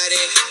anybody.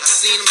 I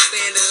seen him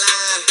stand in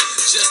line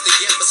just to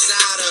get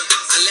beside her.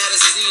 I let her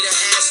see the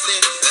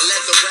Aston and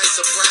let the rest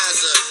surprise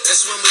her.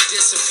 That's when we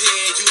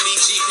disappeared. You need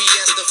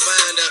GPS to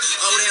find her.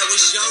 Oh, that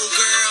was your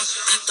girl?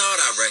 I thought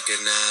I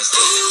recognized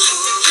her.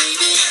 Ooh,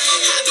 baby,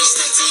 I be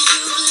stuck to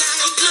you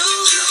like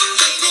glue.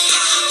 Baby,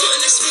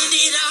 wanna spend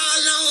it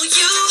all on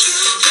you.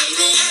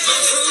 Baby, my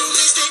room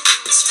is the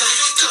spot.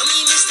 Call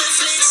me Mr.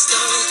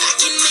 Flintstone. I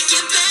can make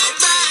your bed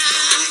rock.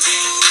 I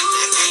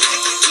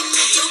can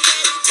make your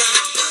bed rock.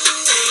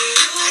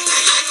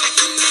 I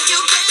can make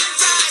your bed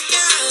rock,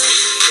 girl.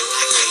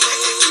 I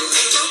can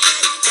make your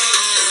bed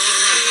rock.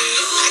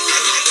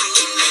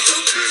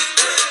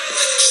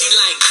 She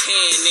like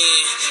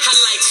tanning, I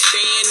like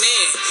staying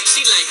in.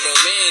 She like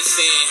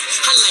romancing,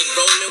 I like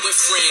rolling with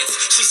friends.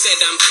 She said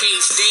I'm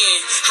caged in,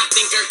 I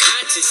think her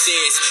conscience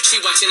is. She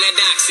watching that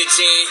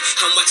oxygen,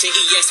 I'm watching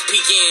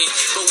ESPN.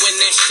 But when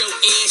that show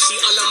ends, she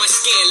all on my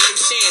skin.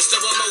 Lotion,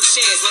 slow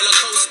emotions, roller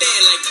coaster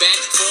like back,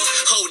 forth,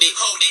 hold it.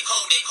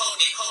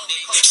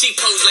 She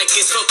posed like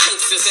it's for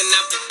posters, and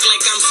I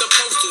like I'm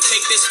supposed to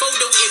take this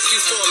photo if you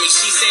for me.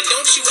 She said,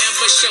 don't you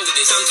ever show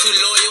this. I'm too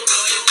loyal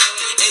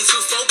and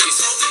too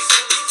focused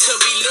to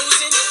be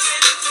losing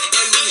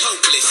and be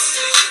hopeless.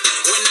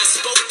 When I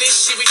spoke this,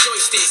 she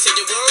rejoiced it. Said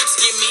your words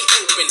give me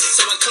open,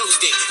 so I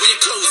closed it. When it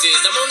closes,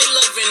 I'm only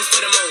loving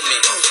for the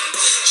moment.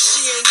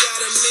 She ain't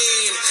got a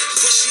man,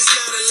 but she's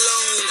not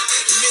alone.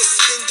 Miss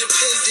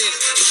Independent,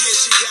 yeah,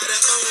 she got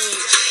her own.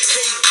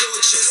 Hey,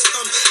 gorgeous,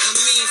 I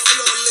mean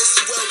flawless.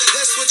 Well,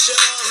 that's what you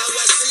are. How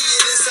I see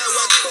it is how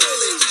I call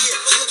it.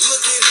 Yeah,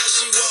 look at how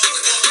she walk.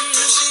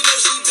 She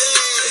knows she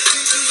bad.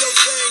 Do your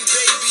thing,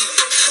 baby.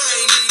 I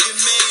ain't even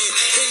mad,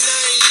 and I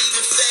ain't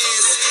even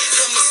fast.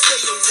 I'ma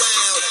stay a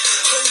while.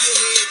 Hold your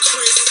head,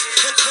 Chris.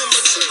 I'ma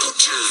triple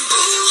you.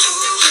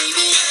 Ooh,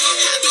 baby,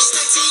 I be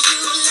stuck to you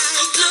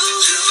like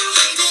glue.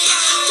 Baby,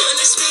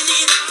 wanna spend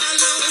it all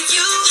on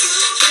you.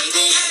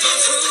 Baby, my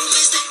room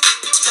is the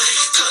spot.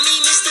 Call me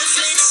Mr.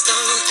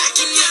 Flintstone. I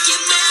can make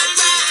your bed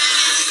rock.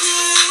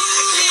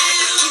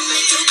 I can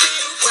make your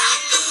bed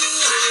rock.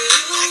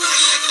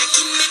 I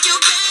can make your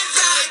bed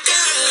rock,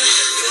 girl.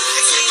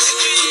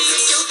 I can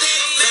make your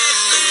bed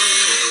rock.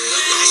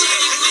 I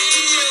can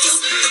make your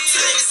bed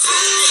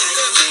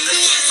rock.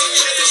 Baby,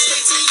 I be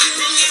stuck to you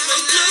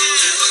like glue.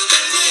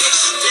 Baby,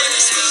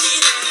 wanna spend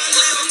it all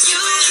on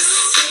you.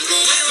 Baby,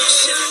 my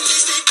room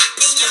is the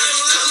spot.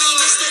 Call me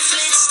Mr.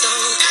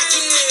 Flintstone. I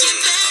can make your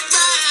bed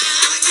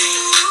rock.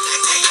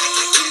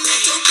 I can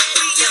make your bed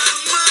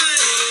rock.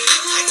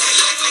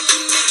 I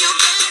can make your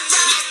bed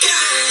rock,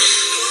 girl.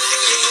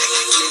 I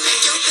can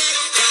make your bed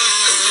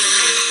rock.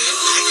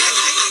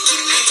 I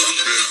can make your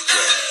bed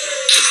rock.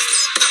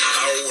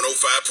 Power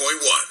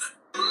 105.1.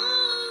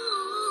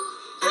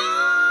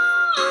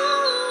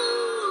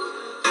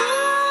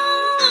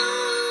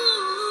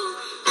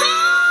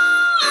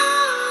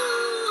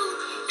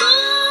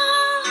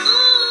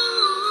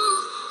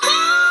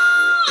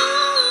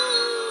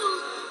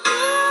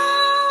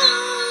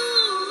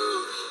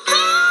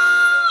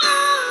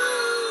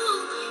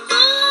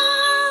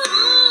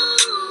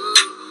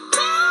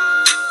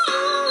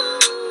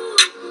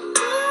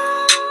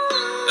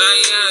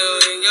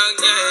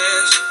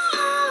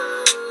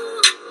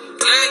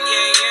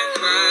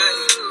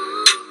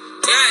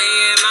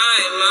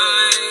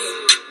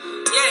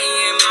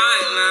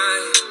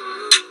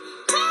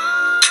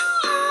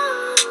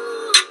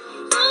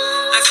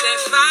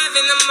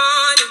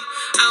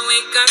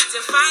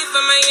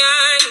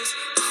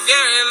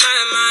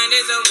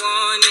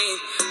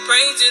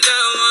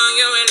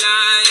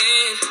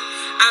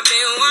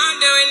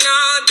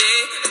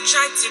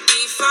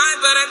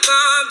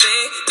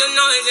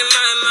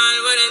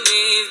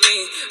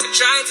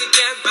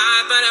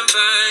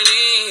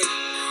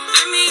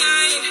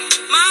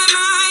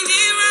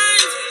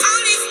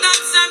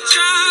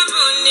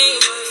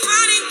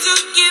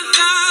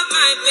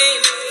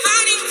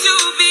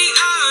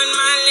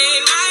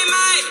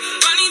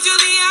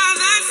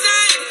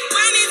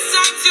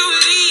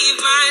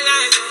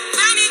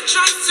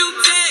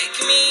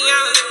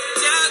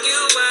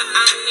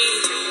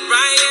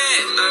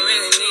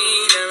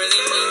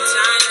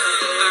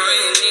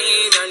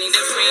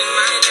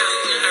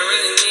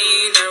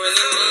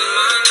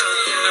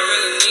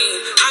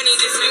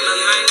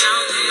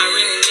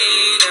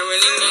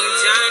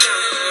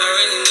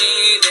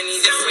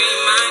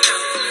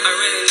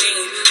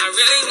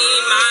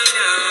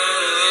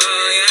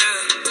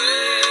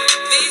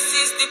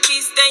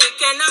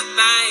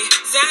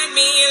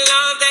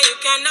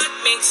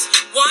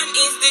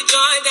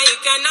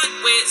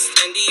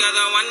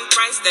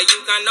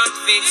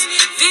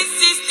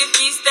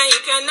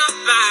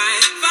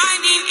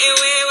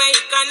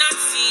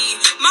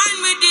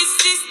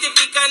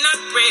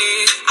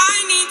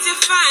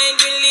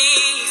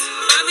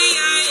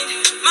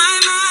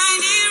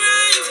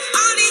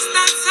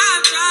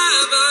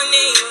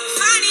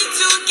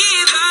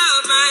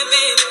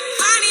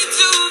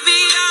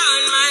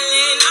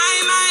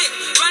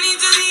 Running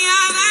to the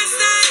other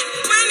side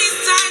when it's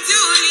time to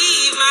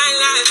leave my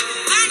life.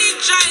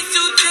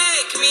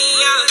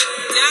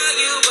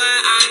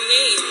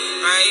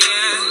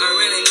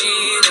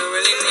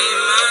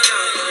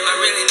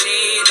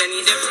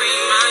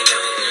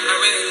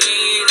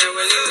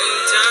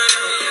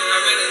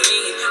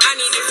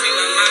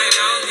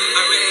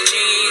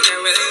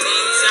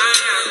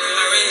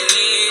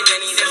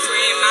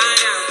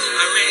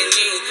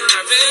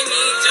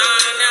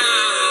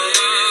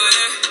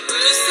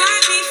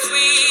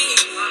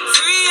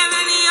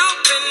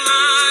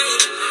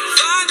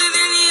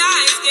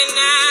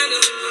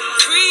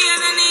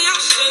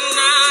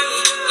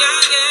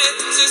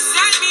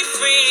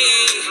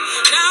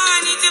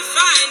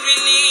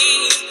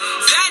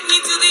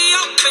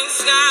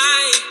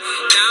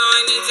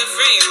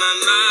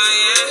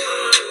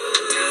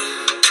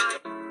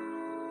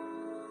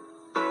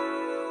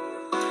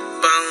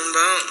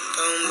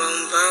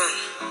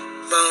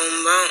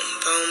 boom,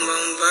 boom,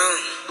 boom, boom.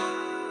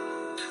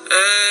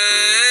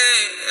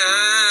 Hey,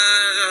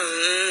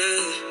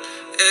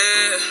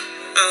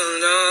 oh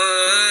no.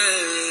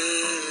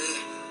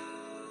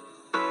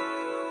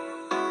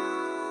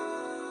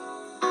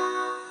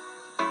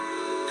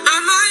 I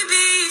might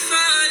be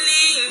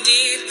falling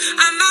deep.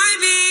 I might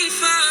be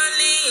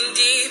falling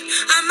deep.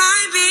 I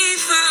might be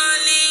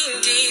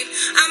falling deep.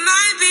 I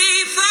might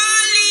be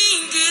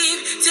falling deep.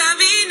 Tell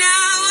me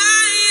now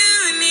what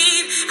you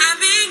need. I've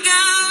been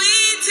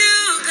going to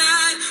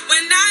God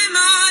when I'm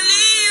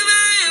only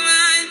my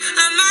mind.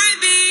 I might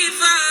be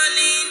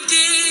falling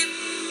deep.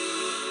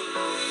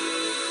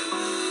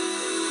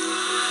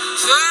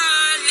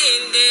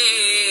 Falling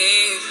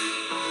deep.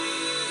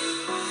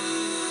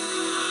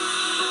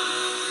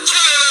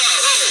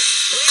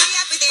 Way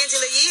Up with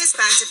Angela Yee is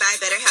sponsored by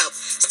BetterHelp.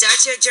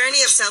 Start your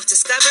journey of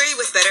self-discovery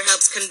with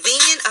BetterHelp's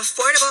convenient,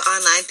 affordable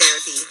online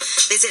therapy.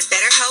 Visit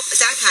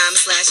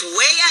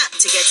BetterHelp.com/wayup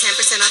to get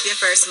 10% off your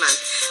first month.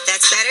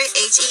 That's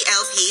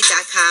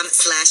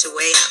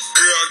BetterHelp.com/wayup.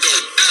 Here I go.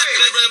 Hey,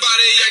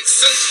 everybody,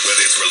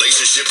 whether it's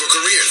relationship or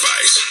career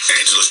advice,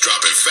 Angela's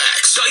dropping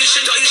facts. So you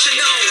should know.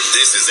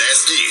 This is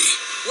Ask Yee.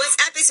 What's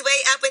up? It's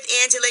Way Up with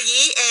Angela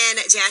Yee,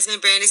 and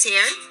Jasmine Brand is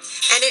here.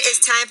 And it is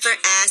time for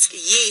Ask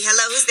Yee.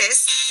 Hello, who's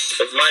this?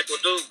 It's Michael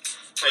Duke.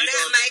 How you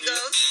doing,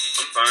 Michael?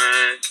 I'm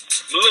fine.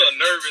 I'm a little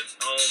nervous.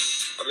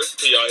 I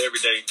listen to y'all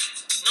every day.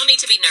 No need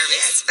to be nervous.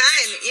 Yeah, it's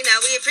fine. You know,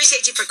 we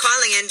appreciate you for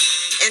calling and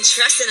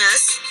trusting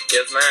us.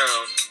 Yes,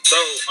 ma'am. So,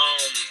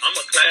 I'm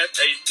a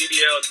Class A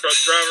CDL truck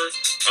driver.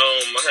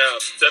 I have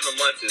 7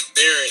 months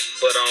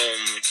experience, but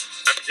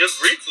I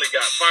just recently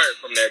got fired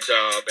from that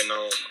job, and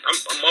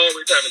I'm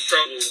always having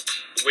trouble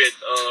with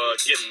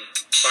getting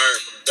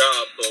fired from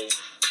jobs. So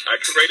I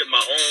created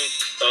my own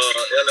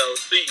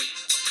LLC,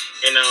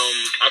 and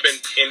I've been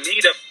in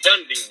need of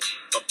funding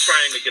of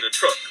trying to get a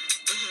truck.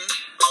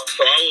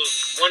 So I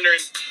was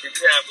wondering if you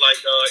have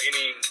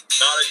any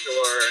knowledge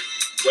or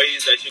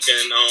ways that you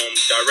can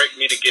direct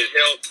me to get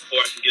help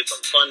before I can get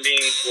some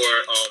funding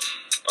for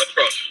a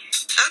truck.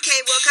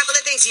 Okay, well, a couple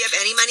of things. Do you have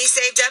any money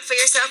saved up for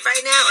yourself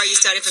right now, or are you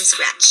starting from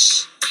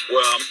scratch?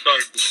 Well, I'm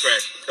starting from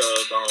scratch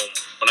because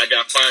when I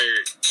got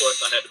fired, of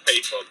course, I had to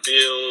pay for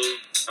bills.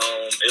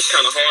 It's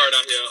kind of hard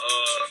out here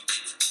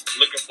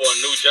looking for a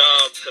new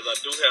job because I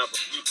do have a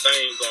few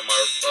things on my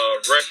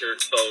record.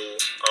 So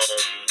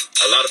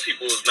a lot of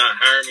people is not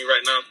hiring me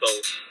right now.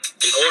 So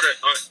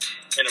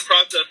in the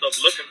process of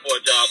looking for a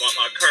job,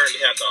 I currently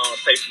have to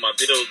pay for my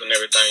bills and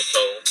everything.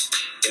 So,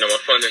 my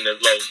funding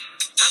is low.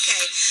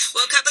 Okay.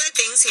 Well, a couple of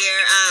things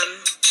here.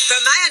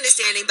 From my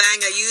understanding,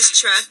 buying a used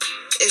truck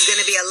is going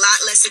to be a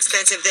lot less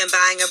expensive than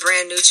buying a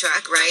brand new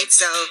truck, right?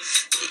 So,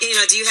 do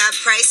you have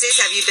prices?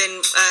 Have you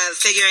been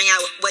figuring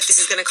out what this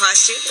is going to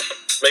cost you?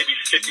 Maybe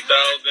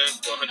 $50,000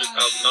 to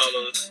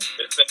 $100,000.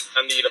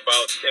 I need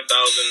about $10,000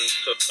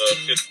 to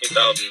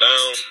 $15,000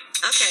 down.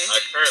 Okay. I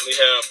currently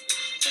have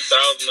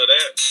 $2,000 of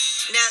that.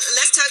 Now,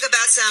 let's talk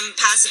about some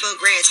possible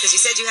grants, because you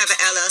said you have an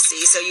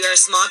LLC, so you're a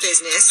small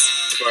business.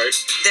 Right.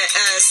 The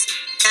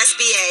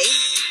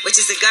SBA, which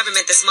is the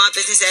government, the Small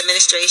Business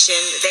Administration,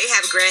 they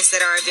have grants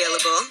that are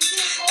available.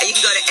 You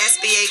can go to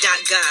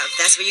SBA.gov.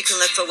 That's where you can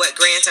look for what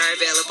grants are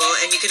available.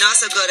 And you can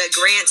also go to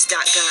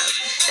grants.gov.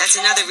 That's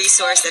another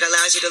resource that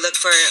allows you to look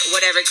for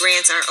whatever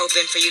grants are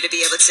open for you to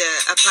be able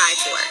to apply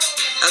for.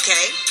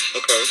 Okay?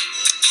 Okay.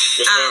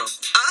 Yes, ma'am.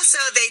 Also,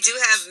 they do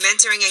have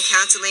mentoring and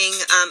counseling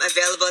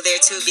available there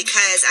too,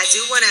 because I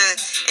do want to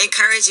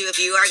encourage you, if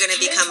you are going to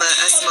become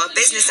a small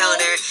business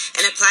owner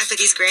and apply for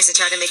these grants and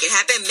try to make it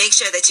happen, make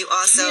sure that you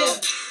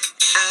also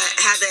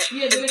have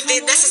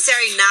the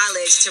necessary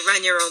knowledge to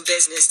run your own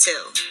business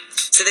too,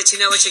 so that you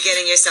know what you're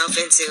getting yourself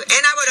into.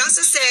 And I would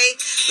also say,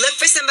 look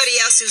for somebody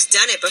else who's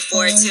done it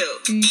before too,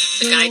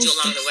 to guide you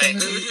along the way.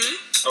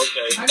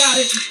 Okay. I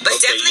got it. But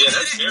definitely,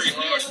 that's very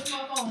hard.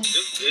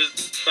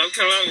 South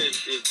Carolina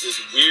is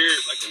weird,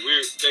 like a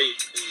weird state.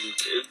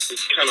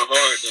 It's kind of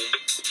hard to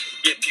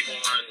get people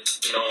on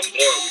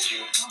board with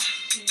you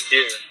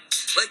here.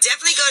 Well,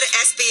 definitely go to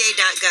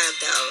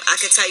SBA.gov, though. I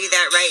can tell you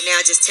that right now.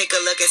 Just take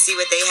a look and see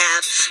what they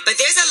have. But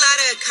there's a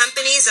lot of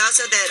companies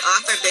also that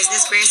offer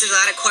business grants. There's a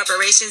lot of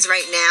corporations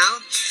right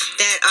now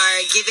that are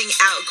giving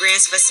out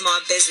grants for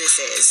small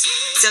businesses.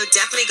 So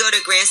definitely go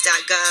to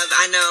grants.gov.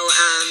 I know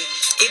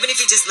even if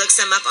you just look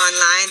some up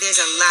online,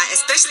 there's a lot,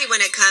 especially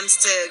when it comes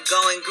to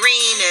going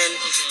green. And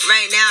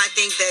right now, I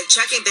think the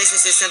trucking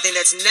business is something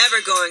that's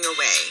never going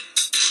away.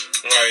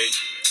 Right.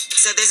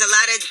 So there's a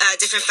lot of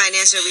different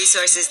financial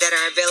resources that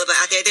are available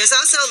out there. There's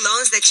also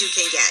loans that you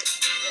can get,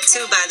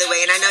 too, by the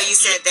way. And I know you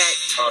said that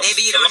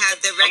maybe you don't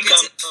have the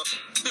records.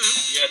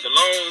 Yeah, the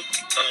loans.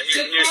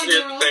 Here's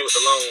the thing with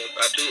the loans.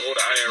 I do owe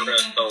the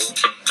IRS, so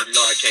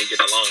I can't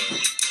get a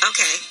loan.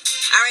 Okay.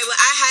 All right,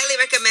 well, I highly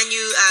recommend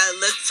you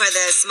look for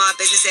the Small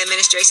Business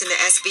Administration, the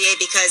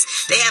SBA, because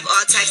they have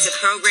all types of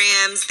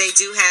programs. They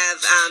do have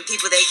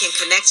people they can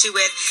connect you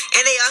with,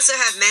 and they also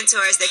have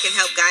mentors that can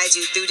help guide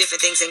you through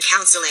different things in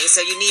counseling. So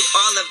you need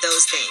all of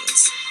those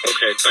things.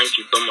 Okay, thank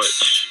you so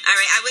much. All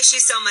right, I wish you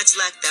so much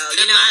luck, though.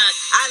 You know,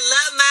 I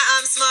love my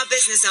small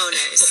business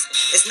owners.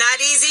 It's not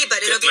easy,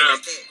 but it'll be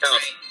worth it.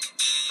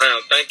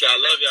 Thank you. I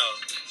love y'all.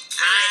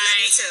 All right,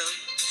 love you too.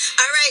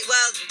 All right,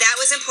 well, that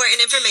was important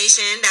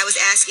information. That was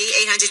ASCII,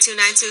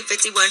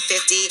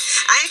 800-292-5150.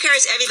 I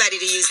encourage everybody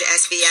to use the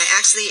SB. I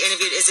actually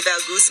interviewed Isabel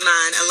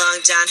Guzman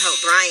along John Hope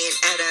Bryant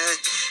at a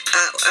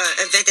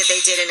event that they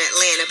did in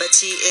Atlanta, but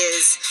she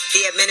is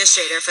the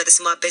administrator for the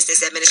Small Business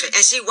Administration,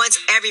 and she wants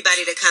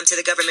everybody to come to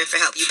the government for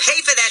help. You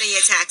pay for that in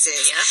your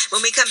taxes. Yep.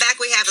 When we come back,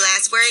 we have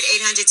last word,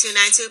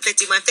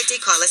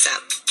 800-292-5150. Call us up.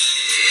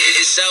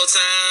 It's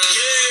showtime.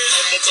 Yeah,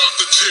 I'm about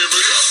to tear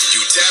it up.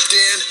 You tapped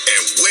in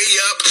and way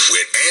up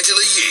with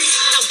Angela Yee.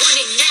 I want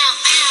it now,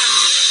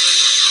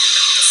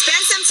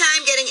 Spend some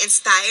time getting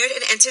inspired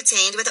and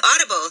entertained with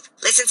Audible.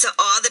 Listen to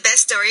all the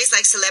best stories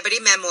like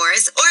celebrity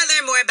memoirs, or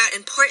learn more about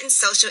important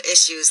social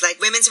issues like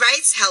women's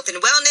rights, health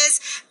and wellness,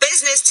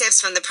 business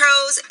tips from the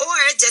pros,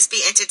 or just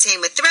be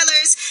entertained with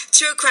thrillers,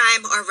 true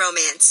crime, or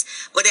romance.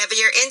 Whatever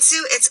you're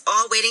into, it's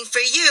all waiting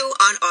for you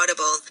on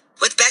Audible.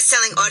 With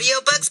best-selling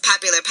audiobooks,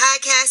 popular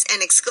podcasts, and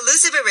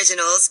exclusive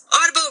originals,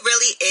 Audible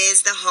really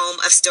is the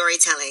home of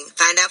storytelling.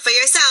 Find out for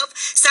yourself.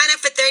 Sign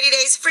up for 30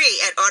 days free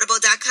at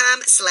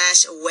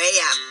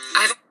audible.com/wayup.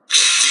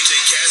 DJ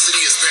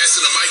Cassidy is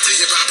passing the mic to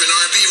hip-hop and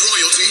R&B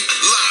royalty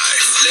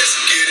live. Let's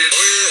get it. Oh,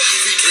 yeah.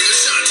 Featuring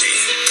Ashanti.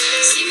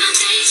 See, my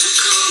days are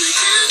cold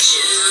without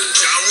you.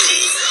 Ja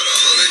Rule.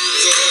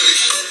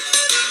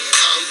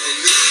 I'm from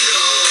New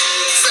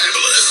York.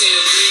 Fabulous.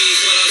 Can't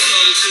believe when I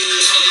come to,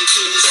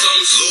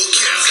 Lil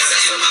Kim.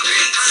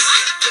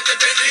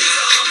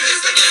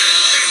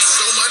 And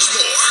so much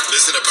more.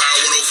 Listen to Power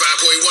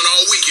 105.1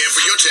 all weekend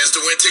for your chance to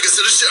win tickets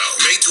to the show.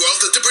 May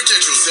 12th at the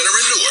Prudential Center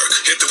in Newark.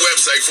 Hit the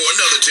website for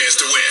another chance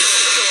to win.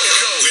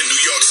 Win New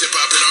York's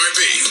hip-hop and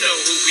R&B. You know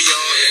who we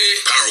are.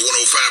 Power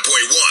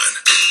 105.1.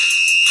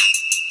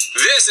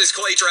 This is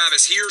Clay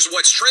Travis. Here's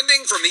what's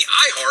trending from the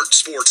iHeart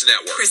Sports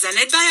Network.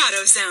 Presented by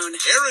AutoZone.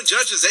 Aaron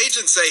Judge's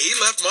agents say he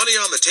left money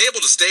on the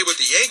table to stay with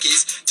the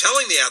Yankees,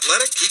 telling The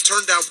Athletic he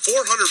turned down $415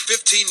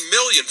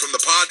 million from the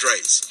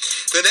Padres.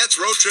 The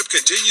Nets road trip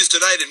continues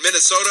tonight in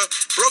Minnesota.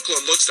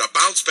 Brooklyn looks to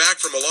bounce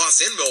back from a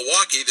loss in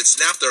Milwaukee that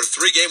snapped their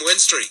 3-game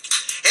win streak.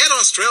 And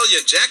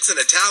Australian Jackson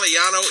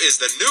Italiano is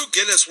the new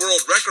Guinness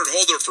World Record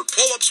holder for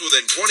pull-ups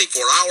within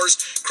 24 hours,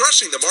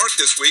 crushing the mark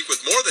this week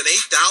with more than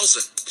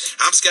 8,000.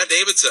 I'm Scott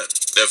Davidson.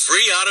 The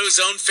free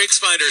AutoZone Fix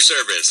Finder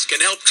service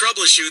can help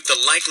troubleshoot the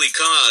likely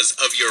cause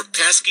of your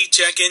pesky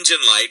check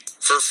engine light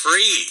for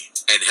free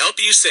and help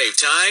you save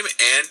time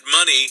and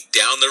money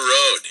down the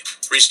road.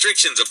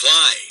 Restrictions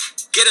apply.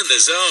 Get in the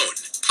zone.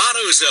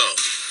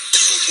 AutoZone.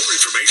 For more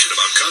information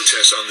about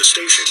contests on the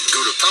station, go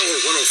to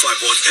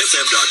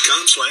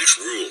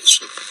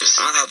power1051fm.com/rules.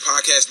 iHeart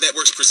Podcast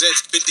Networks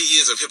presents 50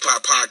 Years of Hip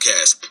Hop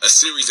Podcast, a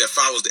series that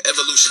follows the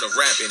evolution of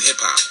rap and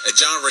hip hop. A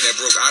genre that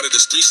broke out of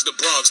the streets of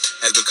the Bronx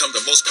has become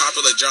the most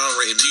popular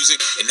genre in music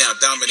and now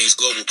dominates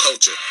global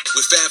culture.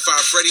 With Fab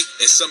Five Freddy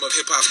and some of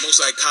hip hop's most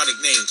iconic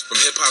names,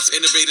 from hip hop's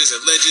innovators and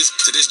legends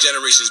to this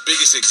generation's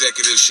biggest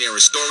executives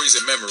sharing stories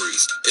and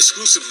memories.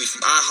 Exclusively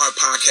from iHeart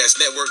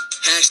Podcast Network,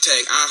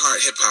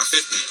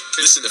 #iHeartHipHop50.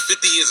 Listen to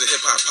 50 Years of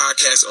Hip Hop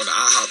Podcast on the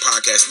iHeart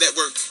Podcast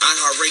Network,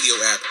 iHeart Radio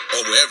app,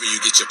 or wherever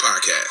you get your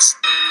podcasts.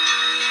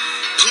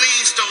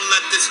 Please don't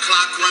let this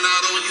clock run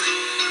out on you.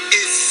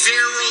 It's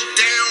zeroed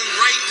down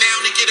right now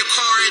to get a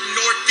car at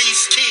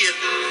Northeast Kia.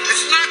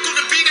 It's not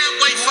going to be that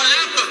way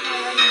forever.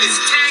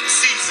 It's tax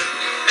season,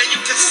 and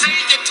you can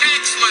save your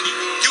tax money.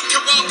 You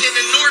can walk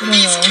into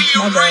Northeast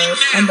Kia my right bad.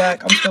 now. I'm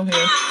back. I'm still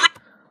here.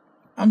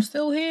 I'm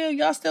still here.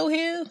 Y'all still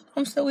here?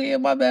 I'm still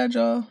here. My bad,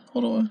 y'all.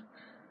 Hold on.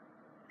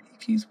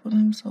 He keeps putting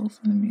himself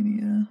in the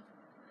media.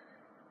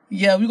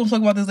 Yeah, we're gonna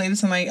talk about this later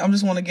tonight. I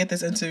just want to get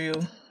this interview.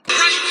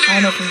 I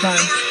don't know if it's done.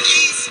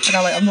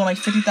 I'm doing like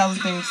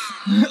 50,000 things.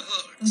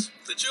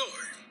 The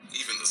joy,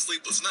 even the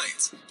sleepless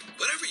nights.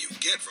 Whatever you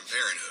get from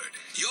parenthood,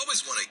 you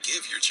always want to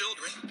give your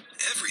children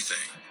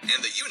everything.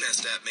 And the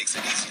UNest app makes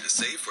it easy to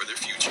save for their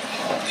future.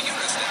 The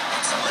UNest app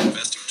brings smart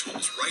investing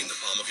tools right in the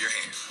palm of your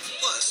hand.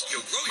 Plus,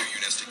 you'll grow your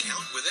UNest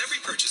account with every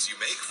purchase you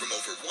make from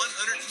over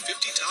 150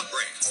 top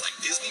brands like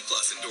Disney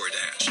Plus and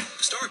DoorDash.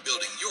 Start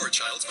building your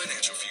child's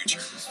financial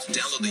future.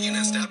 Download the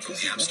UNest app from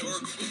the App Store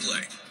or Google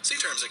Play.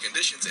 See terms and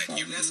conditions at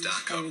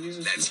unest.co.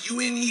 That's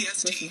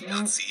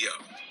UNEST.co.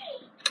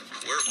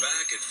 We're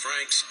back at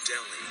Frank's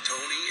Deli.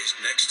 Tony is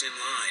next in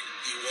line.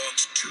 He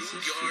walks 2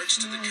 yards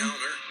to the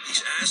counter.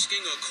 He's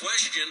asking a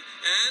question,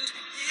 and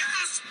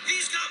yes,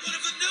 he's got one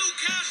of the new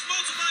cash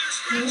multiplier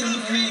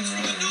scratch-off feeds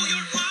from the New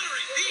York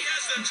Lottery. He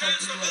has the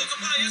chance to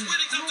multiply his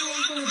winnings up to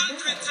 100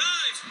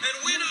 times and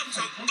win up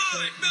to $5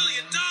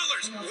 million.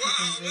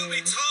 Wow, we'll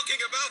be talking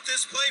talking about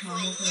this play for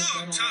a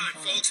long time,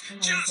 folks.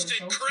 Just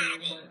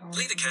incredible.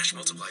 Play the Cash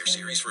Multiplier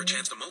series for a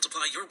chance to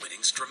multiply your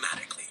winnings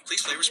dramatically.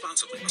 Please play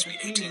responsibly. Must be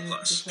 18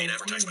 plus. Paid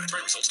advertised by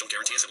prior results don't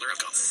guarantee a similar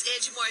outcome. This is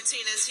Edge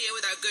Martinez here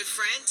with our good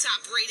friend,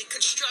 top-rated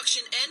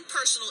construction and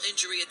personal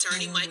injury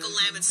attorney Michael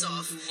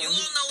Lamonsoff. You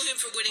all know him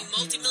for winning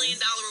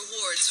multi-million-dollar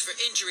awards for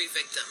injury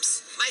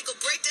victims. Michael,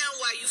 break down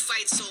why you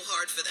fight so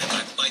hard for them.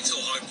 I fight so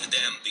hard for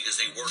them because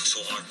they work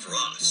so hard for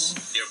us.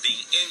 They're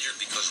being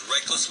injured because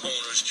reckless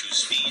owners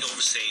choose speed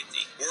over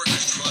safety.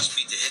 Workers trust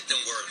me to hit them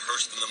where it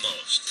hurts them the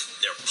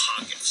most, their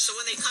pockets. So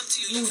when they come to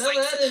you, you Whatever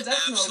fight that for is, them.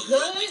 that's no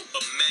Absolutely. good.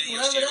 But many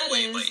are Whatever steered that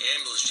away is. by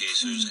ambulance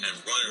chasers and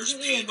runners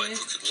paid by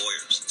crooked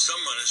lawyers.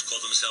 Some runners call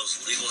themselves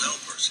legal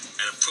helpers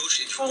and approach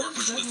injured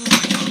workers with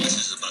fake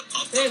promises about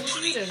upfront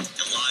money and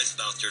lies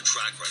about their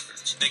track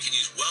records. They can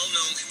use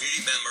well-known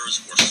community members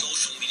or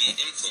social media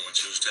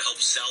influencers to help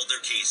sell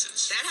their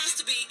cases. That has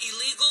to be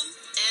illegal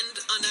and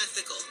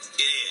unethical.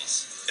 It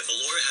is. If a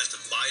lawyer has to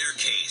buy your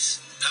case,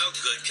 how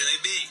good can they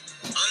be?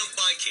 I don't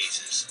buy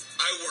cases.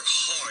 I work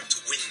hard to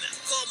win them.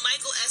 Call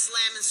Michael S.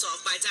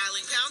 Lamonsoff by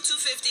dialing pound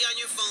 250 on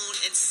your phone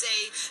and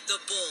say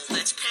the bull.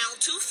 That's pound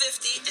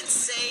 250 and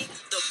say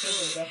the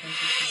bull.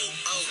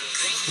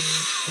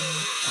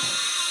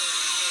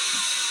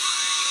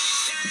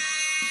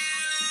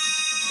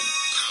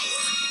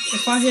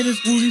 If I hear this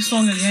Uzi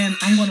song again,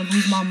 I'm gonna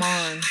lose my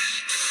mind.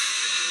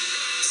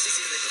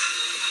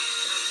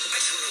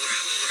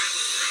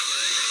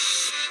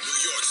 New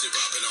York's hip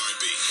hop and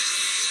R&B.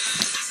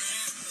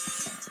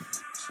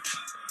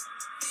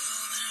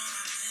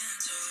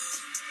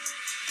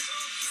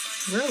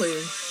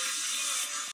 Really?